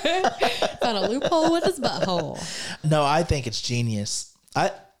 Found a loophole with his butthole. No, I think it's genius.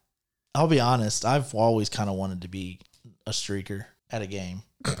 I'll be honest. I've always kind of wanted to be a streaker at a game.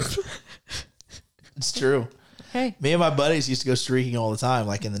 It's true. Hey, Me and my buddies used to go streaking all the time,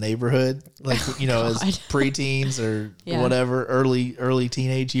 like in the neighborhood, like, you know, as preteens or whatever, early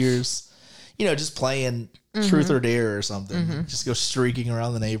teenage years, you know, just playing truth or dare or something, just go streaking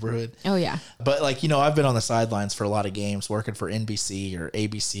around the neighborhood. oh yeah, But like, you know, I've been on the sidelines for a lot of games, working for NBC or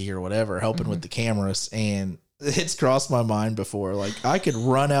ABC or whatever, helping with the cameras. And it's crossed my mind before, like, I could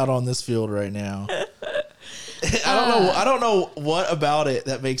run out on this field right now. I don't know what about it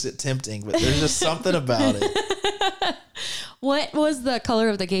that makes it tempting, but there's just something about it. What was the color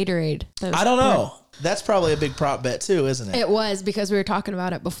of the Gatorade? I don't know. That's probably a big prop bet too, isn't it? It was, because we were talking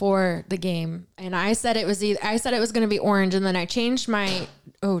about it before the game, and I said it was going to be orange, and then I changed my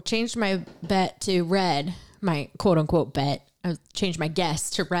bet to red, my quote unquote bet. I changed my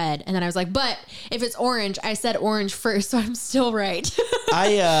guess to red, and then I was like, but if it's orange, I said orange first, so I'm still right.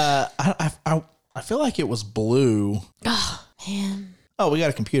 I feel like it was blue. Oh man. Oh, we got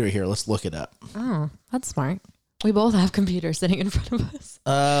a computer here. Let's look it up. Oh, that's smart. We both have computers sitting in front of us.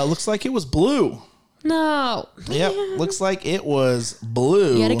 Looks like it was blue. No. Yep, looks like it was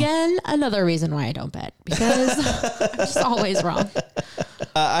blue. Yet again, another reason why I don't bet, because I'm just always wrong.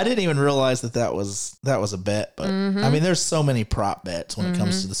 I didn't even realize that was a bet, but I mean, there's so many prop bets when it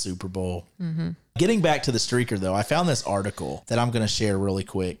comes to the Super Bowl. Getting back to the streaker, though, I found this article that I'm going to share really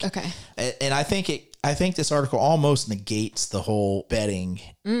quick. Okay. And I think this article almost negates the whole betting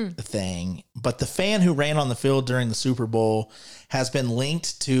thing. But the fan who ran on the field during the Super Bowl has been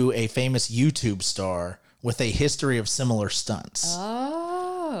linked to a famous YouTube star with a history of similar stunts.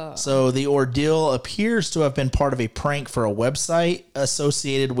 Oh. So the ordeal appears to have been part of a prank for a website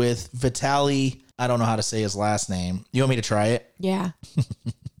associated with Vitaly. I don't know how to say his last name. You want me to try it? Yeah.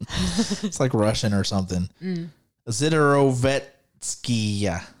 It's like Russian or something. Zidorovetsky.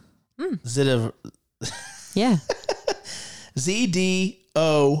 Yeah.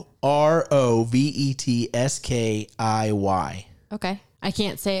 Zidorovetskiy. Okay. I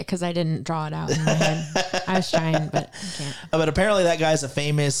can't say it because I didn't draw it out in my head. I was trying, but I can't. But apparently that guy's a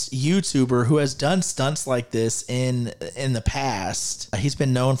famous YouTuber who has done stunts like this in the past. He's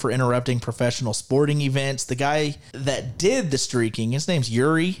been known for interrupting professional sporting events. The guy that did the streaking, his name's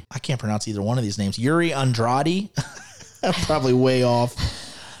Yuri. I can't pronounce either one of these names. Yuri Andrade. I'm probably way off.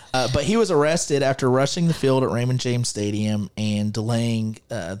 But he was arrested after rushing the field at Raymond James Stadium and delaying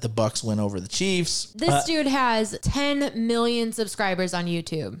the Bucs win over the Chiefs. This dude has 10 million subscribers on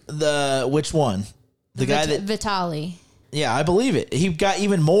YouTube. Which one? The guy that Vitaly. Yeah, I believe it. He got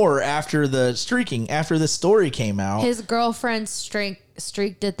even more after the streaking, after the story came out. His girlfriend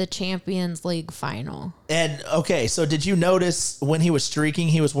streaked at the Champions League final. And okay, so did you notice when he was streaking,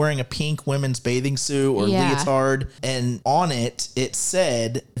 he was wearing a pink women's bathing suit or leotard, and on it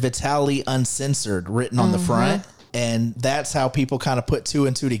said Vitaly Uncensored written on the front. And that's how people kind of put two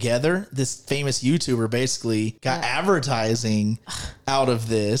and two together. This famous YouTuber basically got advertising out of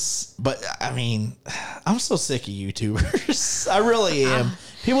this. But I mean, I'm so sick of YouTubers. I really am.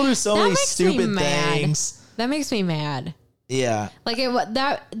 People do so many stupid things. That makes me mad. Yeah. Like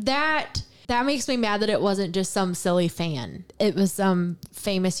that makes me mad that it wasn't just some silly fan. It was some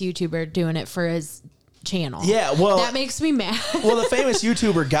famous YouTuber doing it for his channel. Yeah, well, that makes me mad. Well, the famous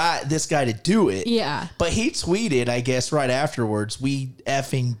YouTuber got this guy to do it. Yeah. But he tweeted, I guess, right afterwards, we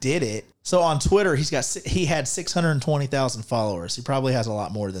effing did it. So on Twitter, he had 620,000 followers. He probably has a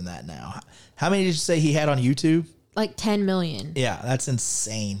lot more than that now. How many did you say he had on YouTube? Like 10 million. Yeah, that's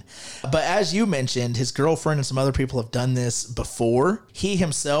insane. But as you mentioned, his girlfriend and some other people have done this before. He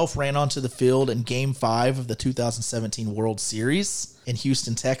himself ran onto the field in Game 5 of the 2017 World Series in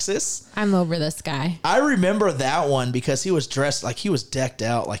Houston, Texas. I'm over this guy. I remember that one because he was dressed like he was decked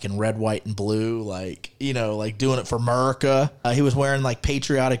out like in red, white, and blue, like, you know, like doing it for America. He was wearing like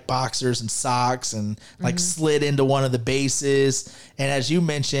patriotic boxers and socks and like slid into one of the bases. And as you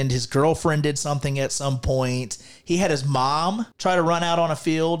mentioned, his girlfriend did something at some point. He had his mom try to run out on a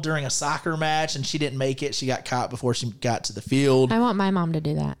field during a soccer match and she didn't make it. She got caught before she got to the field. I want my mom to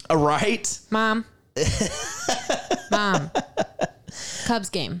do that. Right? Mom. Mom. Cubs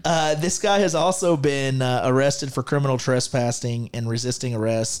game. This guy has also been arrested for criminal trespassing and resisting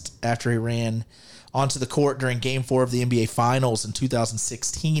arrest after he ran onto the court during Game 4 of the NBA Finals in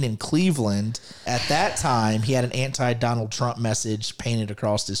 2016 in Cleveland. At that time, he had an anti-Donald Trump message painted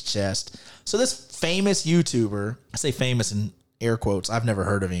across his chest. So this famous YouTuber, I say famous in air quotes, I've never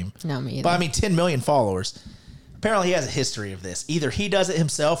heard of him. No, me either. But I mean, 10 million followers. Apparently, he has a history of this. Either he does it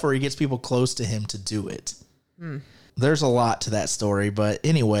himself or he gets people close to him to do it. There's a lot to that story. But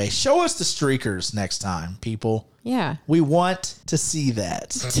anyway, show us the streakers next time, people. Yeah. We want to see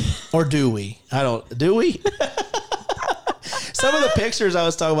that. Or do we? Do we? Some of the pictures I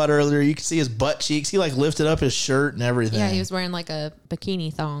was talking about earlier, you can see his butt cheeks. He like lifted up his shirt and everything. Yeah, he was wearing like a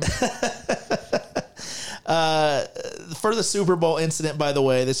bikini thong. For the Super Bowl incident, by the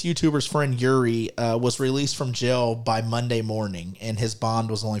way, this YouTuber's friend Yuri was released from jail by Monday morning, and his bond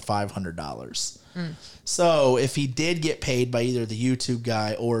was only $500. So if he did get paid by either the YouTube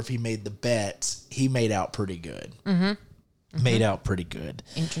guy or if he made the bet, he made out pretty good. Made out pretty good.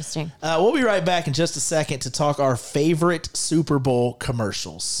 Interesting. We'll be right back in just a second to talk our favorite Super Bowl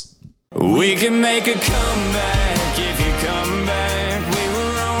commercials. We can make a comeback if you come back. We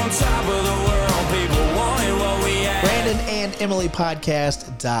were on top of the world. People wanted what we had. Brandon and Emily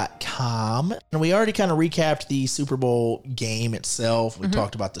Podcast.com. And we already kind of recapped the Super Bowl game itself. We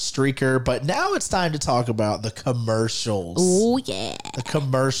talked about the streaker, but now it's time to talk about the commercials. Oh, yeah. The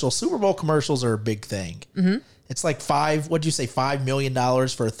commercials. Super Bowl commercials are a big thing. It's like $5 million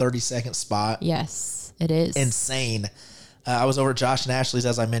for a 30-second spot. Yes, it is. Insane. I was over at Josh and Ashley's,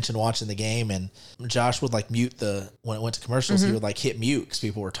 as I mentioned, watching the game, and Josh would like mute when it went to commercials, he would like hit mute because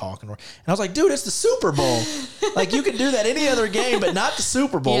people were talking. And I was like, dude, it's the Super Bowl. Like, you can do that any other game, but not the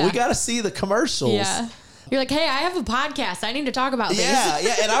Super Bowl. Yeah. We got to see the commercials. Yeah. You're like, hey, I have a podcast. I need to talk about this.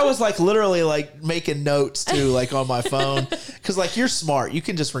 Yeah. And I was like literally like making notes too, like on my phone. Because like you're smart. You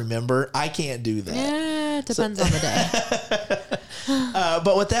can just remember. I can't do that. Yeah, it depends on the day.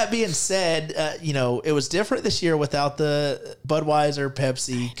 But with that being said, it was different this year without the Budweiser,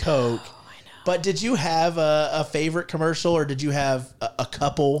 Pepsi, Coke. But did you have a favorite commercial, or did you have a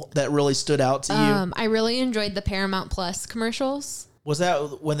couple that really stood out to you? I really enjoyed the Paramount Plus commercials. Was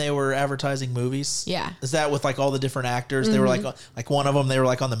that when they were advertising movies? Yeah. Is that with like all the different actors? They were like one of them, they were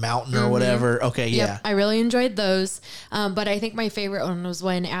like on the mountain or whatever. Okay, yeah. Yep, I really enjoyed those. But I think my favorite one was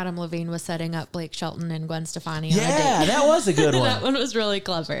when Adam Levine was setting up Blake Shelton and Gwen Stefani on a Yeah, date. that was a good one. That one was really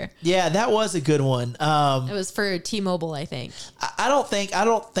clever. Yeah, that was a good one. It was for T-Mobile, I think. I don't think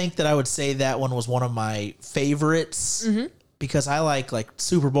that I would say that one was one of my favorites. Because I like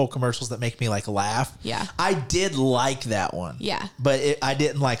Super Bowl commercials that make me like laugh. Yeah. I did like that one. Yeah. But I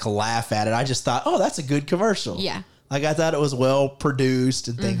didn't like laugh at it. I just thought, oh, that's a good commercial. Yeah. Like I thought it was well produced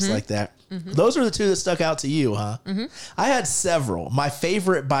and things like that. Those are the two that stuck out to you, huh? I had several. My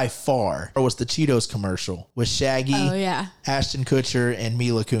favorite by far was the Cheetos commercial with Shaggy, Oh, yeah. Ashton Kutcher, and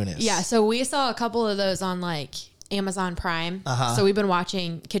Mila Kunis. Yeah, so we saw a couple of those on like Amazon Prime. So we've been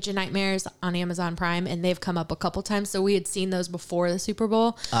watching Kitchen Nightmares on Amazon Prime, and they've come up a couple times. So we had seen those before the Super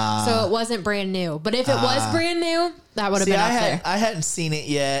Bowl. So it wasn't brand new. But if it was brand new, that would have been up there. I hadn't seen it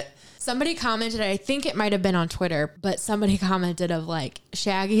yet. Somebody commented, I think it might have been on Twitter, but somebody commented of like,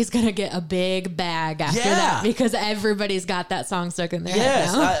 Shaggy's going to get a big bag after that because everybody's got that song stuck in their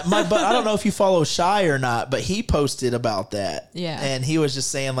head now. But I don't know if you follow Shy or not, but he posted about that. Yeah. And he was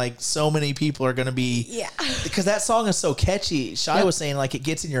just saying like so many people are going to be, because that song is so catchy. Shy was saying like it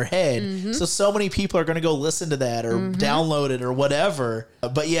gets in your head. So many people are going to go listen to that or download it or whatever.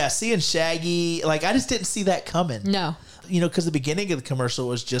 But yeah, seeing Shaggy, like I just didn't see that coming. No. Because the beginning of the commercial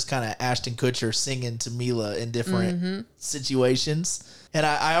was just kind of Ashton Kutcher singing to Mila in different situations. And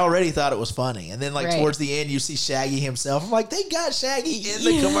I already thought it was funny. And then like Right. towards the end, you see Shaggy himself. I'm like, they got Shaggy in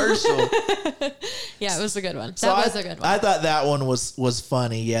the commercial. Yeah, it was a good one. So That was a good one. I thought that one was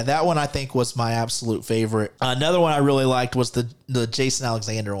funny. Yeah, that one I think was my absolute favorite. Another one I really liked was the Jason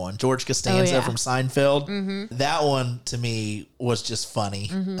Alexander one, George Costanza yeah. from Seinfeld. That one to me was just funny.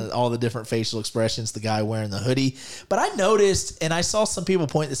 All the different facial expressions, the guy wearing the hoodie. But I noticed, and I saw some people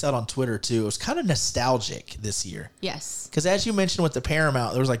point this out on Twitter too, it was kind of nostalgic this year. Yes. Because as you mentioned with the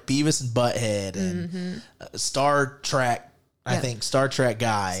Paramount, there was like Beavis and Butthead and Star Trek. I Yep. think Star Trek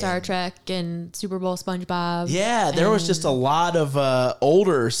guy. Star Trek and Super Bowl SpongeBob. Yeah, there was just a lot of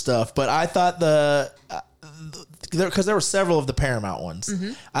older stuff, but I thought because there were several of the Paramount ones.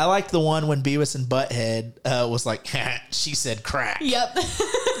 I liked the one when Beavis and Butthead was like, she said crack. Yep.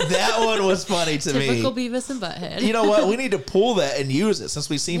 That one was funny to me. Typical Beavis and Butthead. You know what? We need to pull that and use it since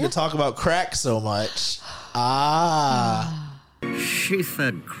we seem to talk about crack so much. She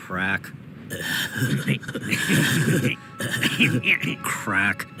said crack.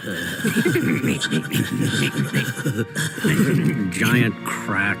 Crack. Giant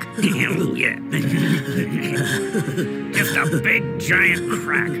crack. Yeah. Just a big giant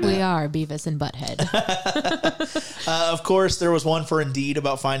crack. We are Beavis and Butthead. Of course, there was one for Indeed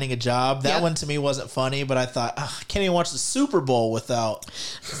about finding a job. That Yep. one to me wasn't funny, but I thought, I can't even watch the Super Bowl without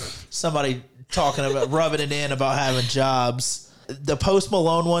somebody talking about rubbing it in about having jobs. The Post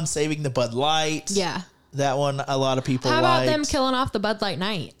Malone one, saving the Bud Light. Yeah. That one, a lot of people How about liked. them killing off the Bud Light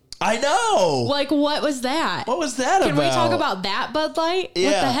Night? I know. Like, what was that? What was that Can about? we talk about that Bud Light? What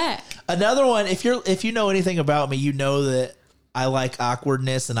the heck? Another one, if you know anything about me, you know that I like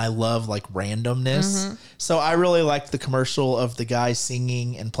awkwardness and I love like randomness. So I really liked the commercial of the guy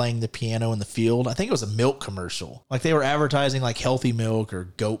singing and playing the piano in the field. I think it was a milk commercial. Like they were advertising like healthy milk or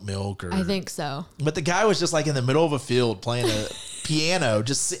goat milk or I think so. But the guy was just like in the middle of a field playing a piano,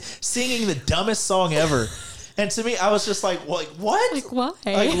 just singing the dumbest song ever. And to me, I was just like what? Like, why?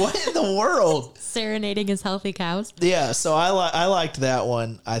 Like what in the world? Serenading his healthy cows? Yeah, so I liked that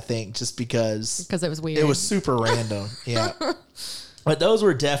one, I think, just because Because it was weird. it was super random. Yeah. But those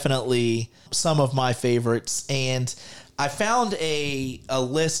were definitely some of my favorites. And I found a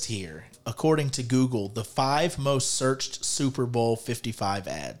list here, according to Google, the 5 most searched Super Bowl 55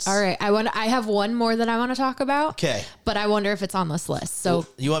 ads. All right. I have one more that I want to talk about. Okay. But I wonder if it's on this list. So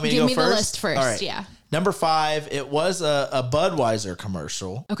You want me to give go me first? the list first. All right. Yeah. Number 5, it was a Budweiser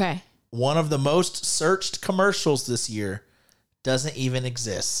commercial. Okay. One of the most searched commercials this year doesn't even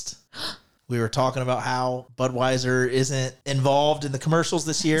exist. We were talking about how Budweiser isn't involved in the commercials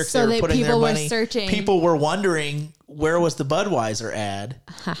this year because So they were putting their people were money. searching. People were wondering where was the Budweiser ad.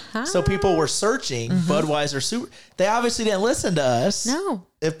 So people were searching Budweiser Super. They obviously didn't listen to us. No.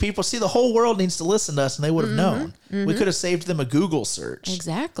 If people see the whole world needs to listen to us, and they would have known. We could have saved them a Google search.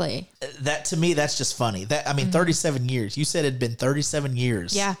 Exactly. That to me, that's just funny. 37 years. You said it'd been 37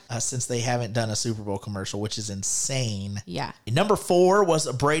 years. Yeah. Since they haven't done a Super Bowl commercial, which is insane. Yeah. Number 4 was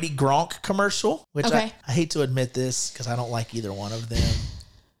a Brady Gronk commercial, which Okay. I hate to admit this because I don't like either one of them.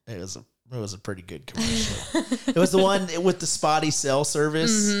 It was a pretty good commercial. It was the one with the spotty cell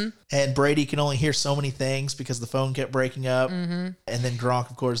service, and Brady can only hear so many things because the phone kept breaking up. And then Gronk,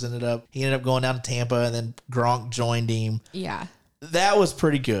 of course, ended up going down to Tampa, and then Gronk joined him. Yeah. That was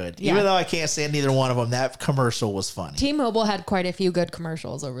pretty good. Yeah. Even though I can't stand either one of them, that commercial was funny. T-Mobile had quite a few good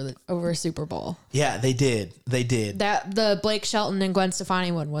commercials over Super Bowl. Yeah, they did. They did. That the Blake Shelton and Gwen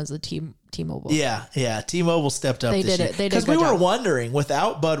Stefani one was a T-Mobile. Yeah. T-Mobile stepped up They this did year. it. They did Because a good we were job. wondering,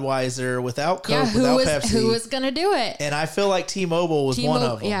 without Budweiser, without Coke, Yeah, without Pepsi. who was gonna do it? And I feel like T-Mobile was one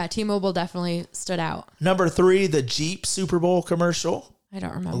of them. Yeah, T-Mobile definitely stood out. Number 3, the Jeep Super Bowl commercial. I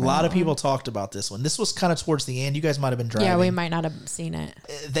don't remember. A lot of that one. people talked about this one. This was kind of towards the end. You guys might have been driving. Yeah, we might not have seen it.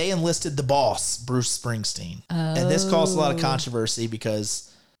 They enlisted the boss, Bruce Springsteen. And this caused a lot of controversy because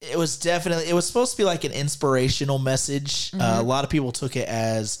it was supposed to be like an inspirational message. A lot of people took it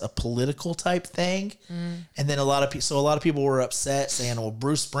as a political type thing. And then a lot of people were upset saying, well,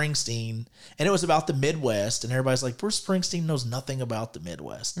 Bruce Springsteen, and it was about the Midwest, and everybody's like, Bruce Springsteen knows nothing about the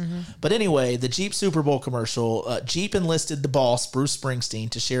Midwest. But anyway, the Jeep Super Bowl commercial, Jeep enlisted the boss, Bruce Springsteen,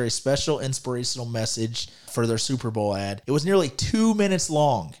 to share a special inspirational message for their Super Bowl ad. It was nearly 2 minutes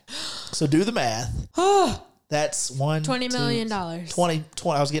long. So do the math. That's $20 million. 20,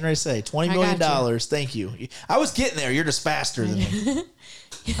 I was getting ready to say $20 million. Thank you. I was getting there. You're just faster than me.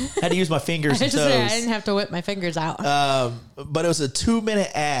 I had to use my fingers and toes. I didn't have to whip my fingers out. But it was a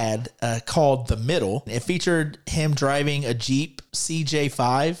 2-minute ad called The Middle. It featured him driving a Jeep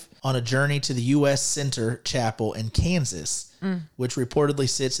CJ5 on a journey to the U.S. Center Chapel in Kansas, which reportedly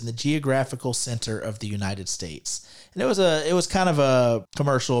sits in the geographical center of the United States. And it was kind of a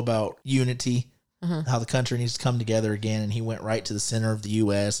commercial about unity, how the country needs to come together again. And he went right to the center of the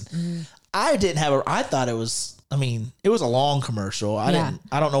U.S. I thought it was. I mean, it was a long commercial. I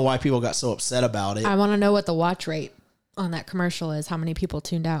don't know why people got so upset about it. I want to know what the watch rate on that commercial is, how many people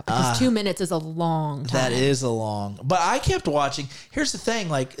tuned out. Because 2 minutes is a long time. That is a long. But I kept watching. Here's the thing.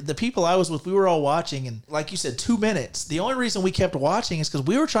 Like, the people I was with, we were all watching. And like you said, 2 minutes. The only reason we kept watching is because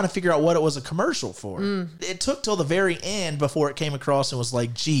we were trying to figure out what it was a commercial for. It took till the very end before it came across and was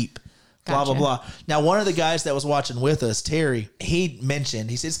like Jeep. Blah, blah, blah. Now, one of the guys that was watching with us, Terry, he said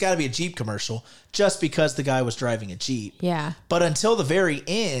it's got to be a Jeep commercial just because the guy was driving a Jeep. Yeah. But until the very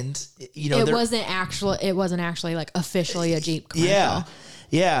end, it wasn't actually like officially a Jeep commercial.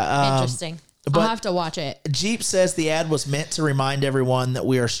 Yeah. Interesting. I'll have to watch it. Jeep says the ad was meant to remind everyone that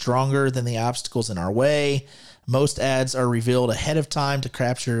we are stronger than the obstacles in our way. Most ads are revealed ahead of time to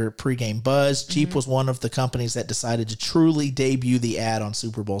capture pregame buzz. Jeep was one of the companies that decided to truly debut the ad on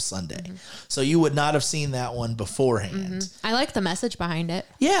Super Bowl Sunday. So you would not have seen that one beforehand. I like the message behind it.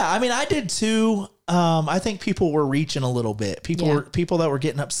 Yeah, I mean, I did too. I think people were reaching a little bit. People that were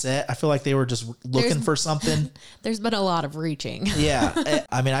getting upset. I feel like they were just looking for something. There's been a lot of reaching. Yeah.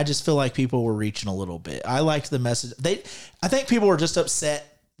 I mean, I just feel like people were reaching a little bit. I liked the message. I think people were just upset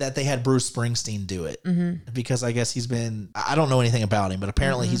that they had Bruce Springsteen do it because I guess I don't know anything about him, but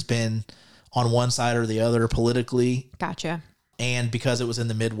apparently he's been on one side or the other politically. Gotcha. And because it was in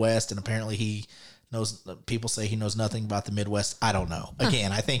the Midwest and apparently people say he knows nothing about the Midwest. I don't know.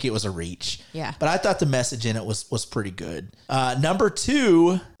 Again, I think it was a reach. Yeah. But I thought the message in it was pretty good. Number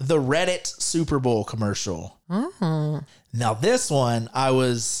 2, the Reddit Super Bowl commercial. Now this one I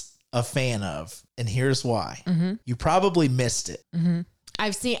was a fan of, and here's why. You probably missed it. I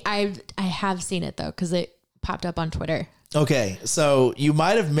have seen it though, because it popped up on Twitter. Okay, so you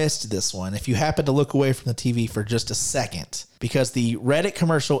might have missed this one if you happen to look away from the TV for just a second, because the Reddit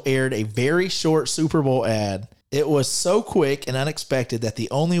commercial aired a very short Super Bowl ad. It was so quick and unexpected that the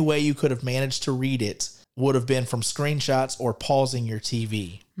only way you could have managed to read it would have been from screenshots or pausing your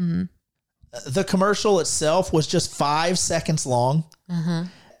TV. The commercial itself was just 5 seconds long.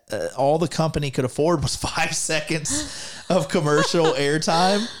 All the company could afford was 5 seconds of commercial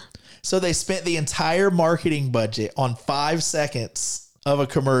airtime. So they spent the entire marketing budget on 5 seconds of a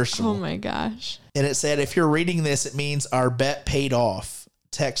commercial. Oh my gosh. And it said, if you're reading this, it means our bet paid off.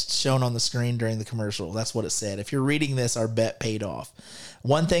 Text shown on the screen during the commercial. That's what it said. If you're reading this, our bet paid off.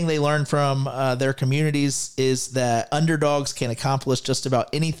 One thing they learned from their communities is that underdogs can accomplish just about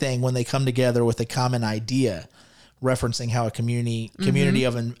anything when they come together with a common idea. Referencing how a community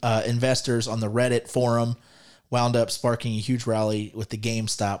of investors on the Reddit forum wound up sparking a huge rally with the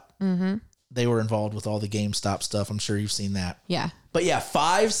GameStop. They were involved with all the GameStop stuff. I'm sure you've seen that. Yeah. But yeah,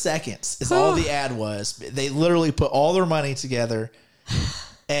 5 seconds is all the ad was. They literally put all their money together.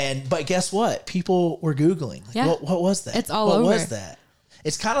 But guess what? People were Googling. Like, yeah. What was that? It's all over. What was that?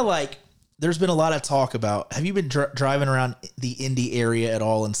 It's kind of like, there's been a lot of talk about, have you been driving around the Indy area at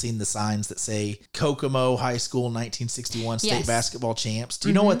all and seen the signs that say Kokomo High School 1961 state basketball champs? Do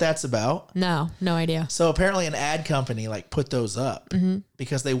you know what that's about? No idea. So apparently an ad company put those up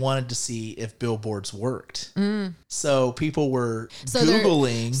because they wanted to see if billboards worked. So people were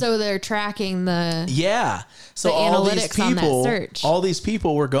Googling. So they're tracking the So the all these analytics on that people, search. all these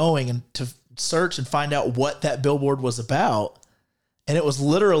people were going and to search and find out what that billboard was about. And it was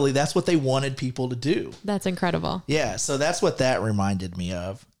literally, that's what they wanted people to do. That's incredible. Yeah, so that's what that reminded me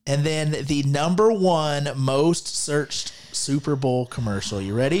of. And then the number 1 most searched Super Bowl commercial.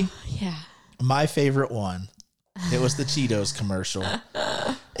 You ready? Yeah. My favorite one. It was the Cheetos commercial.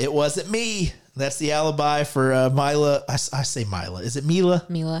 It wasn't me. That's the alibi for Mila. I say Mila. Is it Mila?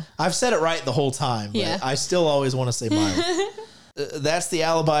 Mila. I've said it right the whole time, but I still always want to say Mila. That's the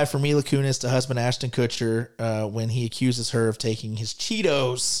alibi for Mila Kunis to husband Ashton Kutcher when he accuses her of taking his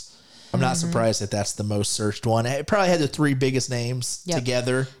Cheetos. I'm not surprised that that's the most searched one. It probably had the 3 biggest names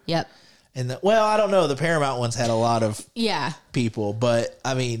together. Yep. And I don't know. The Paramount ones had a lot of people, but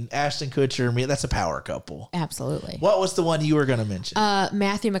I mean, Ashton Kutcher, that's a power couple. Absolutely. What was the one you were going to mention?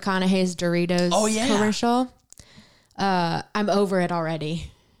 Matthew McConaughey's Doritos commercial. I'm over it already.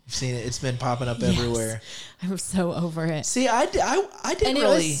 You've seen it. It's been popping up everywhere. I'm so over it. See, I didn't And it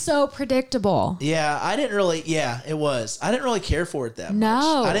really. was so predictable. Yeah, I didn't really. Yeah, it was. I didn't really care for it that much.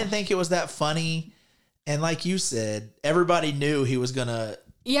 No. I didn't think it was that funny. And like you said, everybody knew he was gonna.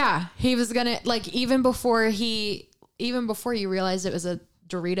 Yeah, he was gonna like even before you realized it was a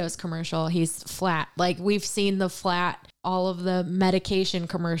Doritos commercial, he's flat. Like we've seen the flat, all of the medication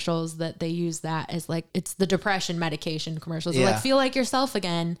commercials that they use that as like it's the depression medication commercials. Yeah. Like feel like yourself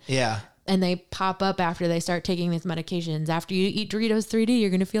again. Yeah. And they pop up after they start taking these medications. After you eat Doritos 3D,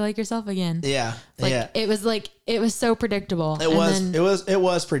 you're gonna feel like yourself again. Yeah. Like it was so predictable. It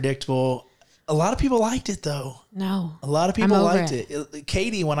was predictable. A lot of people liked it though. No. A lot of people I'm over liked it.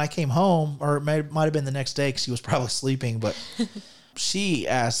 Katie, when I came home, or it might have been the next day because she was probably sleeping, but she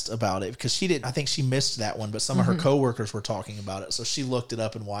asked about it because I think she missed that one, but some of her coworkers were talking about it. So she looked it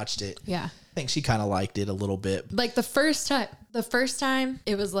up and watched it. Yeah. I think she kind of liked it a little bit. Like the first time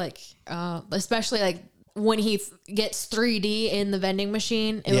it was like, especially like when he gets 3D in the vending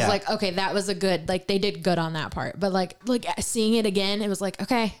machine, it was like, okay, that was like they did good on that part. But like seeing it again, it was like,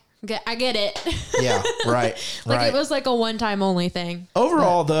 okay, I get it. Yeah, right. Like it was like a one-time only thing.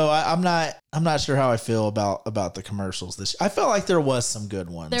 Overall, though, I'm not sure how I feel about the commercials this year. I felt like there was some good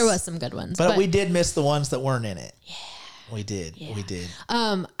ones. There was some good ones, but we did miss the ones that weren't in it. Yeah, we did. Yeah. We did.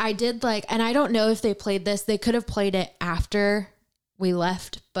 I did and I don't know if they played this. They could have played it after we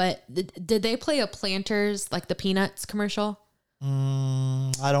left, but did they play a Planters like the Peanuts commercial? I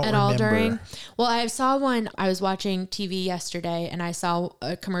don't at remember. all during. Well, I saw one. I was watching TV yesterday, and I saw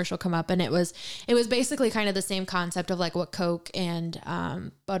a commercial come up, and it was basically kind of the same concept of like what Coke and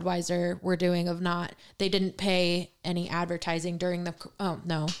Budweiser were doing of they didn't pay any advertising during the. Oh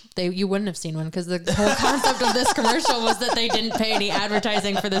no, you wouldn't have seen one because the whole concept of this commercial was that they didn't pay any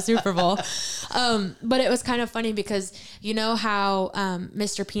advertising for the Super Bowl. But it was kind of funny because you know how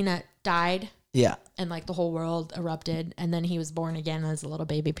Mr. Peanut died. Yeah. And like the whole world erupted, and then he was born again as a little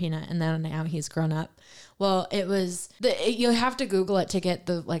baby peanut, and then now he's grown up. Well, it was you have to Google it to get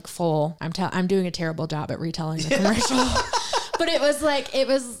the like full. I'm doing a terrible job at retelling the commercial, but it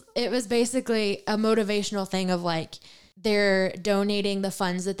was basically a motivational thing of like they're donating the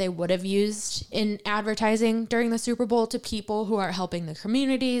funds that they would have used in advertising during the Super Bowl to people who are helping the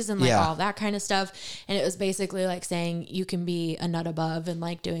communities and like all that kind of stuff. And it was basically like saying you can be a nut above and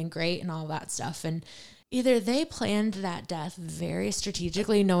like doing great and all that stuff. And either they planned that death very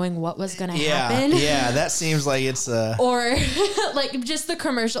strategically, knowing what was going to happen. Yeah, that seems like it's or like just the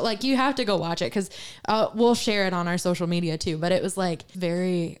commercial. Like you have to go watch it because we'll share it on our social media too. But it was like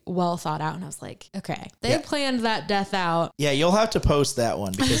very well thought out, and I was like, okay, they planned that death out. Yeah, you'll have to post that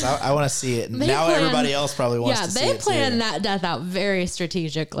one because I want to see it. Now everybody else probably wants to see it. Yeah, they planned that death out very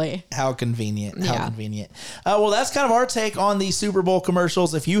strategically. How convenient. How convenient. Well, that's kind of our take on the Super Bowl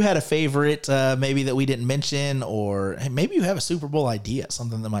commercials. If you had a favorite, maybe that we didn't mention, or hey, maybe you have a Super Bowl idea,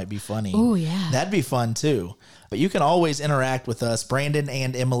 something that might be funny. Oh yeah, that'd be fun too. But you can always interact with us,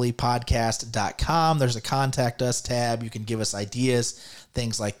 BrandonandEmilyPodcast.com. There's a contact us tab. You can give us ideas,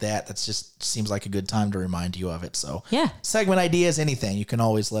 things like that. That's just seems like a good time to remind you of it. So yeah, segment ideas, anything, you can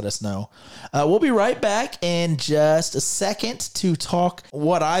always let us know. We'll be right back in just a second to talk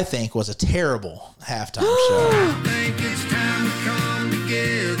what I think was a terrible halftime show. I think it's time to come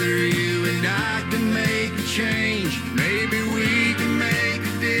together. You and I can make a change. Maybe we can make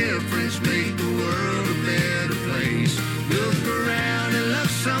a difference, make the world a better place. Look around and love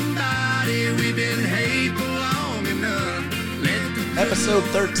somebody. We've been hateful long enough. Episode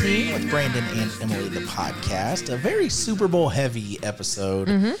 13 with Brandon and Emily, the podcast. A very Super Bowl heavy episode.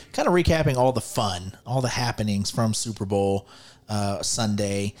 Kind of recapping all the fun, all the happenings from Super Bowl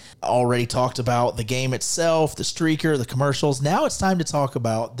Sunday. Already talked about the game itself, the streaker, the commercials. Now it's time to talk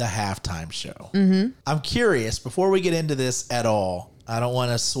about the halftime show. I'm curious, before we get into this at all, I don't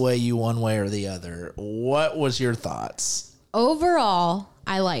want to sway you one way or the other. What was your thoughts? Overall,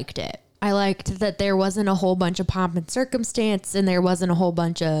 I liked it. I liked that there wasn't a whole bunch of pomp and circumstance, and there wasn't a whole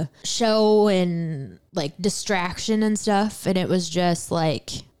bunch of show and like distraction and stuff. And it was just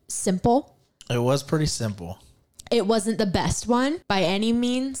like simple. It was pretty simple. It wasn't the best one by any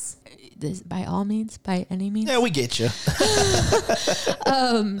means. By any means. Yeah, we get you.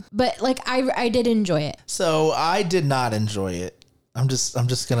 But like I did enjoy it. So I did not enjoy it. I'm just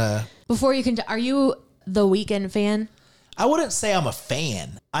gonna. Before you can, are you the Weeknd fan? I wouldn't say I'm a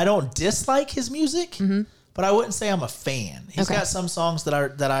fan. I don't dislike his music, but I wouldn't say I'm a fan. He's got some songs that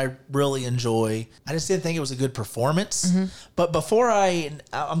I really enjoy. I just didn't think it was a good performance. But before I'm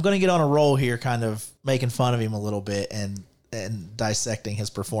going to get on a roll here, kind of making fun of him a little bit and dissecting his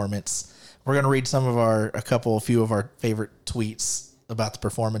performance. We're going to read a few of our favorite tweets about the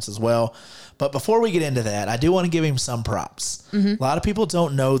performance as well. But before we get into that, I do want to give him some props. A lot of people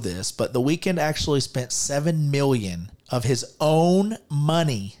don't know this, but The Weeknd actually spent $7 million of his own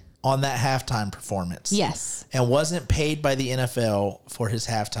money on that halftime performance. Yes. And wasn't paid by the NFL for his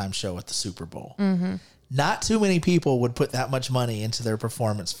halftime show at the Super Bowl. Not too many people would put that much money into their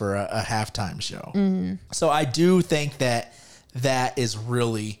performance for a halftime show. So I do think that is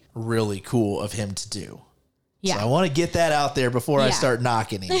really, really cool of him to do. Yeah. So I want to get that out there before I start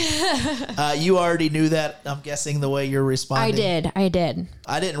knocking him. You already knew that, I'm guessing, the way you're responding. I did.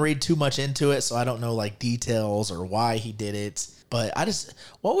 I didn't read too much into it, so I don't know like details or why he did it. But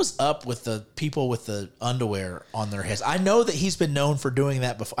what was up with the people with the underwear on their heads? I know that he's been known for doing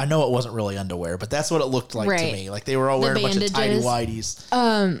that before. I know it wasn't really underwear, but that's what it looked like to me. Like they were all wearing a bunch of tighty whities.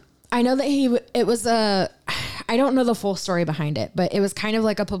 I know that it was I don't know the full story behind it, but it was kind of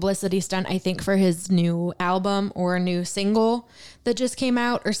like a publicity stunt, I think, for his new album or a new single that just came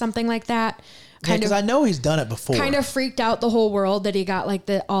out or something like that. Because I know he's done it before. Kind of freaked out the whole world that he got like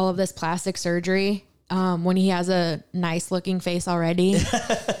all of this plastic surgery when he has a nice looking face already.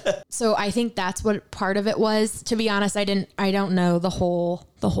 So I think that's what part of it was. To be honest, I don't know the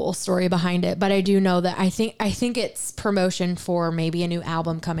whole story behind it, but I do know that I think it's promotion for maybe a new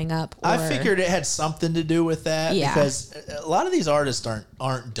album coming up. I figured it had something to do with that because a lot of these artists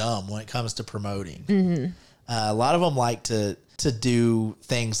aren't dumb when it comes to promoting. A lot of them like to do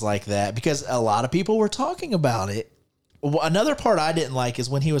things like that because a lot of people were talking about it. Another part I didn't like is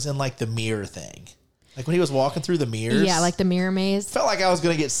when he was in like the mirror thing. Like when he was walking through the mirrors. Yeah, like the mirror maze. Felt like I was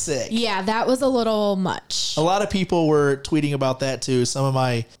going to get sick. Yeah, that was a little much. A lot of people were tweeting about that too. Some of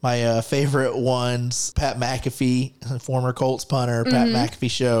my favorite ones, Pat McAfee, former Colts punter, Pat McAfee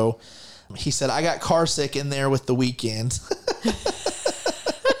show. He said, I got car sick in there with The Weeknd.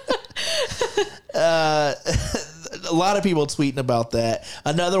 A lot of people tweeting about that.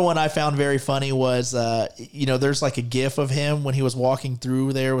 Another one I found very funny was, there's like a GIF of him when he was walking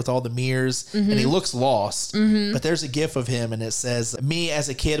through there with all the mirrors and he looks lost, but there's a GIF of him and it says, me as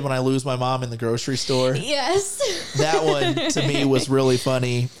a kid when I lose my mom in the grocery store. Yes. That one to me was really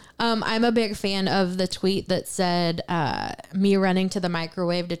funny. I'm a big fan of the tweet that said, me running to the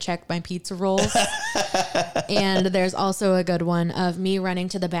microwave to check my pizza rolls. And there's also a good one of me running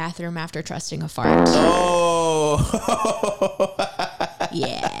to the bathroom after trusting a fart. Oh,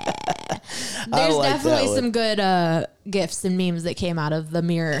 yeah. There's like definitely some good GIFs and memes that came out of the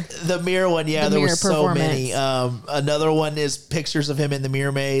mirror. The mirror one, yeah, there were so many. Another one is pictures of him in the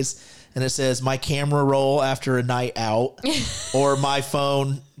mirror maze. And it says, my camera roll after a night out, or my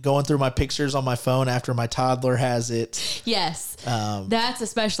phone, going through my pictures on my phone after my toddler has it. Yes. That's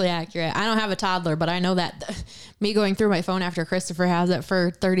especially accurate. I don't have a toddler, but I know that me going through my phone after Christopher has it for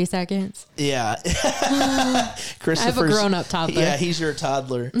 30 seconds. Yeah. I have a grown-up toddler. Yeah, he's your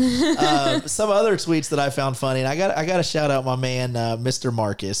toddler. Some other tweets that I found funny, and I got to shout out my man, Mr.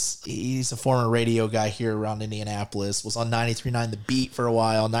 Marcus. He's a former radio guy here around Indianapolis, was on 93.9 The Beat for a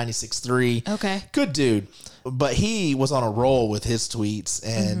while, 96.3. Okay. Good dude. But he was on a roll with his tweets,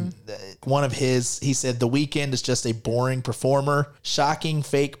 and one of his, he said, The Weeknd is just a boring performer. Shocking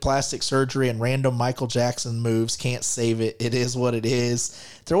fake plastic surgery and random Michael Jackson moves can't save it. It is what it is.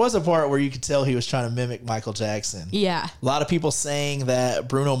 There was a part where you could tell he was trying to mimic Michael Jackson. Yeah. A lot of people saying that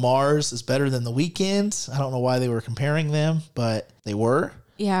Bruno Mars is better than The Weeknd. I don't know why they were comparing them, but they were.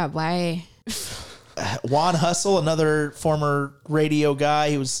 Yeah, why? Juan Hustle, another former radio guy,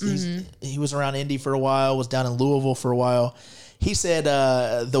 he was around Indy for a while, was down in Louisville for a while. He said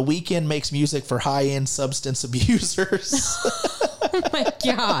The Weeknd makes music for high-end substance abusers. Oh my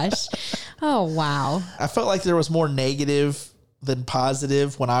gosh. Oh wow. I felt like there was more negative than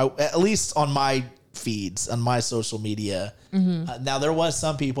positive when at least on my feeds, on my social media. Now there was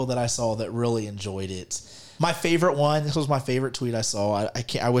some people that I saw that really enjoyed it. My favorite one, this was my favorite tweet I saw.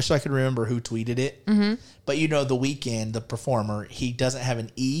 I wish I could remember who tweeted it. But The Weeknd, the performer, he doesn't have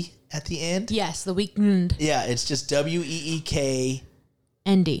an E at the end. Yes, The Weeknd. Yeah, it's just WEEK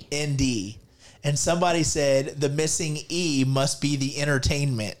ND. ND. And somebody said the missing E must be the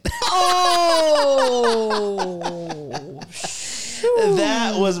entertainment. Oh.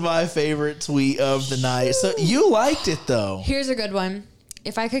 That was my favorite tweet of the night. So you liked it though. Here's a good one.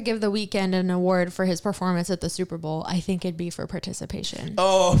 If I could give The Weeknd an award for his performance at the Super Bowl, I think it'd be for participation.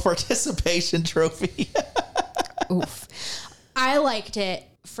 Oh, participation trophy. Oof. I liked it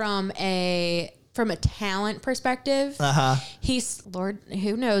from a talent perspective. He's, Lord,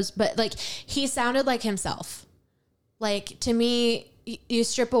 who knows, but like he sounded like himself. Like to me, you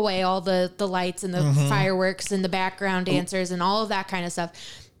strip away all the lights and the fireworks and the background dancers and all of that kind of stuff.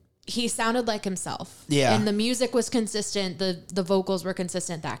 he sounded like himself. Yeah. And the music was consistent. The vocals were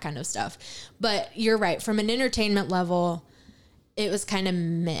consistent, that kind of stuff. But you're right. From an entertainment level, it was kind of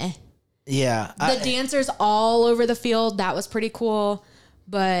meh. Yeah. The dancers all over the field, that was pretty cool.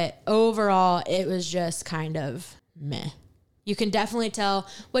 But overall, it was just kind of meh. You can definitely tell,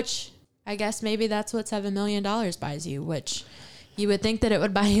 which I guess maybe that's what $7 million buys you, which you would think that it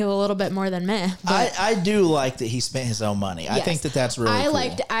would buy you a little bit more than meh. But I do like that he spent his own money. I yes. think that's really cool.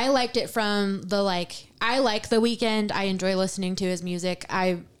 I liked it from the I like The Weeknd. I enjoy listening to his music.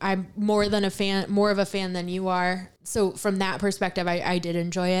 I'm more of a fan than you are. So from that perspective, I did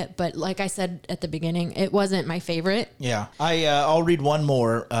enjoy it. But like I said at the beginning, it wasn't my favorite. Yeah. I'll read one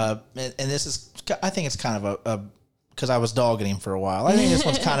more. And this is, I think it's kind of a because I was dogging him for a while. I think this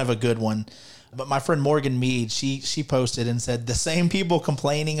one's kind of a good one. But my friend Morgan Mead, she posted and said, the same people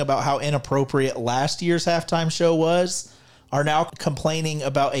complaining about how inappropriate last year's halftime show was are now complaining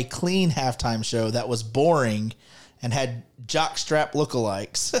about a clean halftime show that was boring and had jockstrap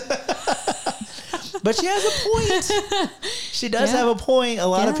lookalikes. But she has a point. She does have a point. A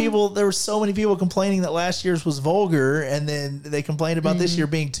lot of people, there were so many people complaining that last year's was vulgar, and then they complained about this year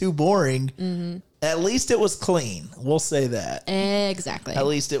being too boring. At least it was clean. We'll say that. Exactly. At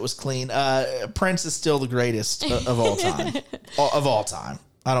least it was clean. Prince is still the greatest of all time. Of all time.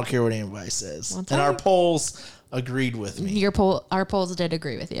 I don't care what anybody says. And our polls agreed with me. Our polls did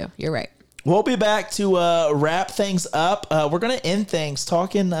agree with you. You're right. We'll be back to wrap things up. We're going to end things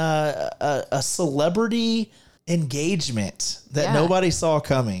talking a celebrity engagement that nobody saw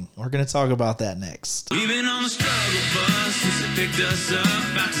coming. We're going to talk about that next. We've been on the struggle bus since they picked us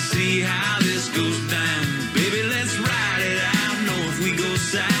up. About to see how this goes down. Baby, let's ride it out. Know if we go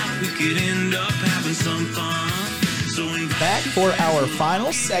south, we could end up having some fun. So back for our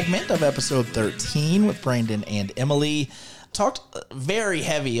final segment of episode 13 with Brandon and Emily. Talked very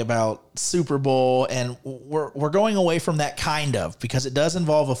heavy about Super Bowl, and we're going away from that kind of, because it does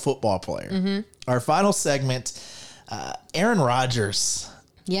involve a football player. Our final segment, Aaron Rodgers.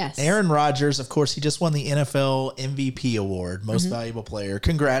 Yes. Aaron Rodgers, of course, he just won the NFL MVP award, most valuable player.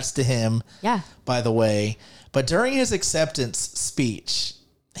 Congrats to him, by the way. But during his acceptance speech,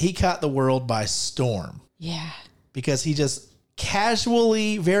 he caught the world by storm. Yeah. Because he just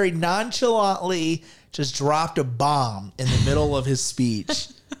casually, very nonchalantly just dropped a bomb in the middle of his speech.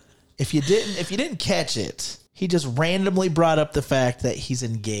 If you didn't catch it, he just randomly brought up the fact that he's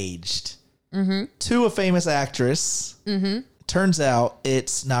engaged to a famous actress. Turns out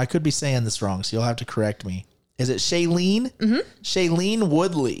it's, now I could be saying this wrong, so you'll have to correct me. Is it Shailene? Shailene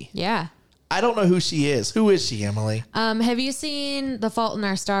Woodley. Yeah. I don't know who she is. Who is she, Emily? Have you seen The Fault in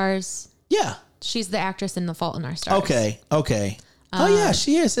Our Stars? Yeah. She's the actress in The Fault in Our Stars. Okay. Oh, yeah,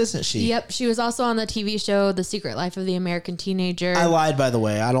 she is, isn't she? Yep. She was also on the TV show The Secret Life of the American Teenager. I lied, by the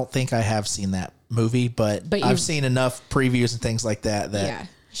way. I don't think I have seen that movie, but I've seen enough previews and things like that. Yeah.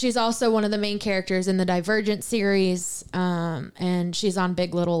 She's also one of the main characters in the Divergent series, and she's on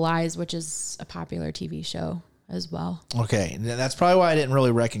Big Little Lies, which is a popular TV show as well. Okay. That's probably why I didn't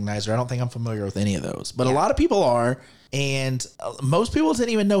really recognize her. I don't think I'm familiar with any of those, but a lot of people are. And most people didn't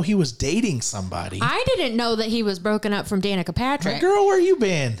even know he was dating somebody. I didn't know that he was broken up from Danica Patrick. Girl, where you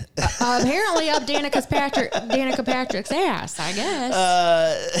been? Apparently up Danica Patrick's ass, I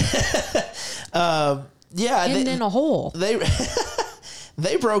guess. Yeah. And in a hole. They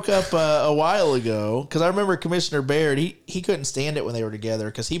broke up a while ago, because I remember Commissioner Baird, he couldn't stand it when they were together,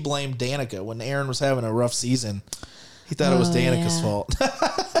 because he blamed Danica when Aaron was having a rough season. He thought it was Danica's fault.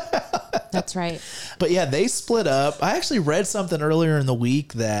 That's right. But yeah, they split up. I actually read something earlier in the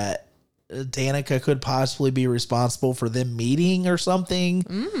week that Danica could possibly be responsible for them meeting or something.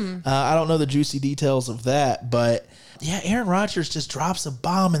 I don't know the juicy details of that, but yeah, Aaron Rodgers just drops a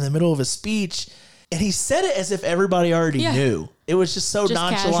bomb in the middle of his speech, and he said it as if everybody already knew. It was just so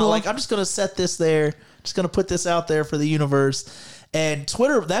nonchalant. Casual. Like, I'm just going to set this there, just going to put this out there for the universe. And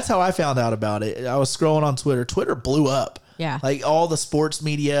Twitter, that's how I found out about it. I was scrolling on Twitter. Twitter blew up. Yeah. Like all the sports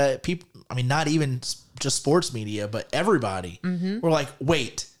media, people, I mean, not even just sports media, but everybody were like,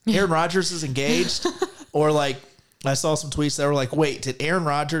 wait, Aaron Rodgers is engaged? Or like, I saw some tweets that were like, wait, did Aaron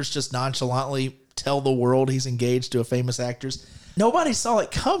Rodgers just nonchalantly tell the world he's engaged to a famous actress? Nobody saw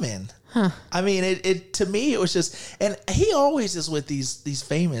it coming. I mean, it to me, it was just, and he always is with these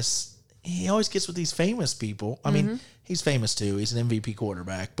famous, he always gets with these famous people. I mean, he's famous too. He's an MVP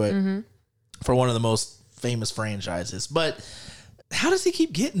quarterback, but for one of the most famous franchises. But how does he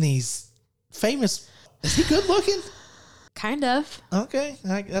keep getting these famous? Is he good looking? Kind of. Okay.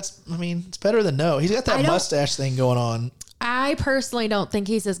 It's better than no. He's got that mustache thing going on. I personally don't think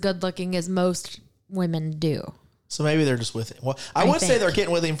he's as good looking as most women do. So maybe they're just with him. Well, I would say think. they're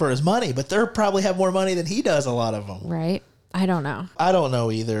getting with him for his money, but they probably have more money than he does, a lot of them. Right? I don't know. I don't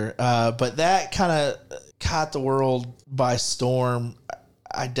know either. But that kind of caught the world by storm.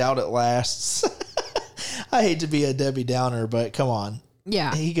 I doubt it lasts. I hate to be a Debbie Downer, but come on.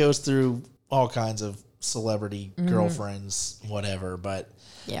 Yeah. He goes through all kinds of celebrity girlfriends, whatever. But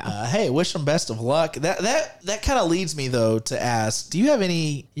Yeah. hey, wish them best of luck. That kind of leads me though to ask: do you have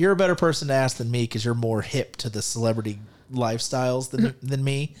any? You're a better person to ask than me because you're more hip to the celebrity lifestyles than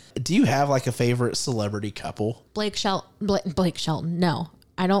me. Do you have like a favorite celebrity couple? Blake Shelton. No,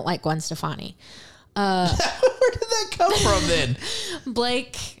 I don't like Gwen Stefani. Where did that come from then?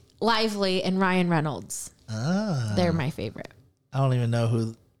 Blake Lively and Ryan Reynolds. They're my favorite. I don't even know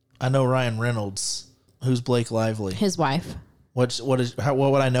who. I know Ryan Reynolds. Who's Blake Lively? His wife, What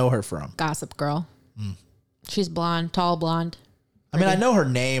would I know her from? Gossip Girl. She's blonde, tall blonde. I mean, I know her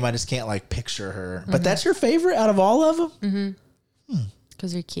name. I just can't like picture her. But that's your favorite out of all of them?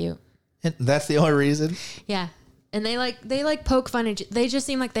 Because they're cute. And that's the only reason? Yeah. And they like poke fun at they just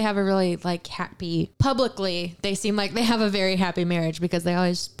seem like they have a really like happy publicly. They seem like they have a very happy marriage because they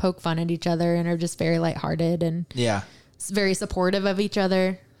always poke fun at each other and are just very lighthearted and Yeah. very supportive of each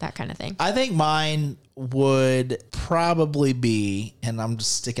other, that kind of thing. I think mine would probably be, and I'm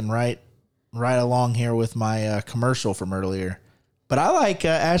just sticking right along here with my commercial from earlier, but I like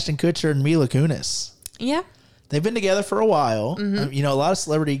Ashton Kutcher and Mila Kunis. Yeah. They've been together for a while. You know, a lot of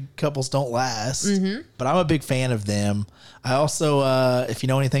celebrity couples don't last, but I'm a big fan of them. I also, if you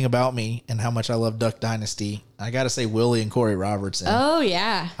know anything about me and how much I love Duck Dynasty, I got to say Willie and Corey Robertson. Oh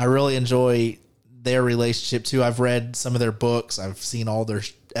yeah. I really enjoy their relationship too. I've read some of their books. I've seen all their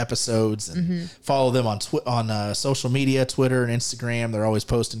episodes and follow them on social media, Twitter and Instagram. They're always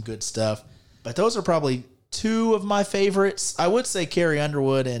posting good stuff. But those are probably two of my favorites. I would say Carrie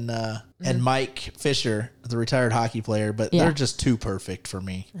Underwood and Mike Fisher, the retired hockey player, but Yeah. they're just too perfect for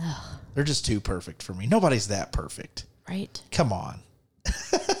me. They're just too perfect for me. Nobody's that perfect. Right. Come on.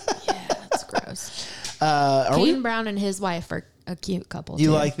 Yeah, that's gross. Are we? Kane Brown and his wife are a cute couple. You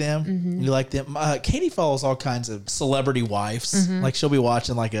too. like them? You like them? Katie follows all kinds of celebrity wives. Like she'll be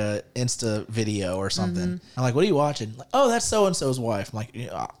watching like a Insta video or something. I'm like, what are you watching? Like, oh, that's so and so's wife. I'm like,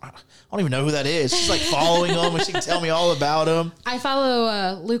 yeah, I don't even know who that is. She's like following them and she can tell me all about them. I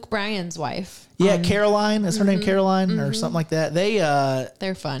follow Luke Bryan's wife. Yeah, Caroline. Is her name Caroline or something like that?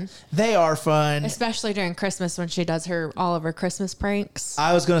 They're fun, They are fun. especially during Christmas when she does all of her Christmas pranks.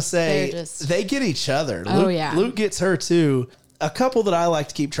 I was gonna say They're just- they get each other. Oh, Luke, yeah. Luke gets her too. A couple that I like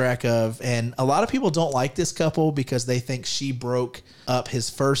to keep track of, and a lot of people don't like this couple because they think she broke up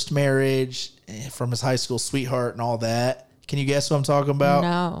his first marriage from his high school sweetheart and all that. Can you guess what I'm talking about?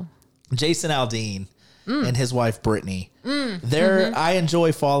 No. Jason Aldean and his wife Brittany. I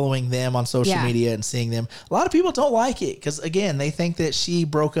enjoy following them on social Yeah. media and seeing them. A lot of people don't like it because again, they think that she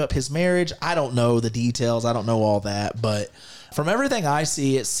broke up his marriage. I don't know the details. I don't know all that, but from everything I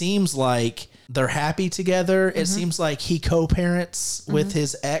see, it seems like they're happy together. It seems like he co-parents with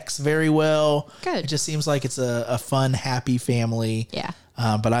his ex very well. Good. It just seems like it's a fun, happy family. Yeah.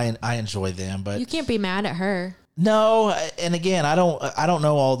 But I enjoy them. But You can't be mad at her. no, and again, I don't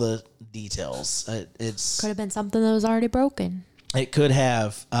know all the details. Could have been something that was already broken. It could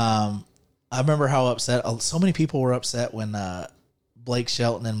have. I remember how upset so many people were upset when Blake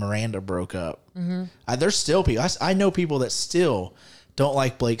Shelton and Miranda broke up. There's still people. I know people that still don't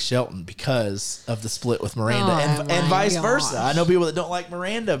like Blake Shelton because of the split with Miranda, Oh, and my vice gosh. versa. I know people that don't like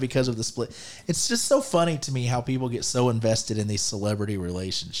Miranda because of the split. It's just so funny to me how people get so invested in these celebrity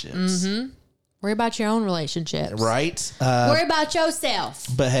relationships, Worry about your own relationships. right? Worry about yourself.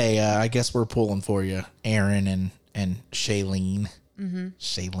 But hey, I guess we're pulling for you, Aaron and Shailene.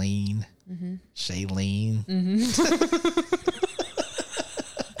 Shailene. Shailene.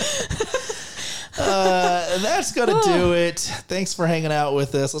 That's going to do it. Thanks for hanging out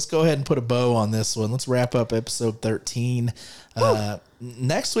with us. Let's go ahead and put a bow on this one. Let's wrap up episode 13.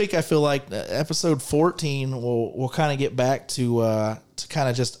 Next week, I feel like episode 14, we'll kind of get back to kind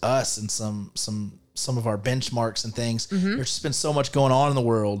of just us and some of our benchmarks and things. There's just been so much going on in the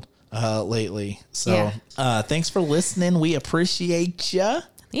world lately. So thanks for listening. We appreciate you.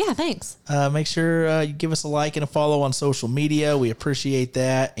 Yeah, thanks. Make sure you give us a like and a follow on social media. We appreciate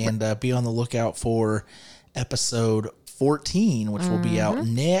that. And be on the lookout for episode 14, which will be out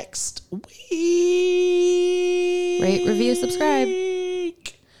next week. Rate, review, subscribe.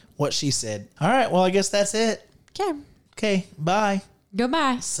 What she said. All right. Well, I guess that's it. Okay. Okay. Bye.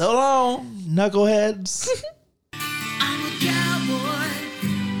 Goodbye. So long, knuckleheads.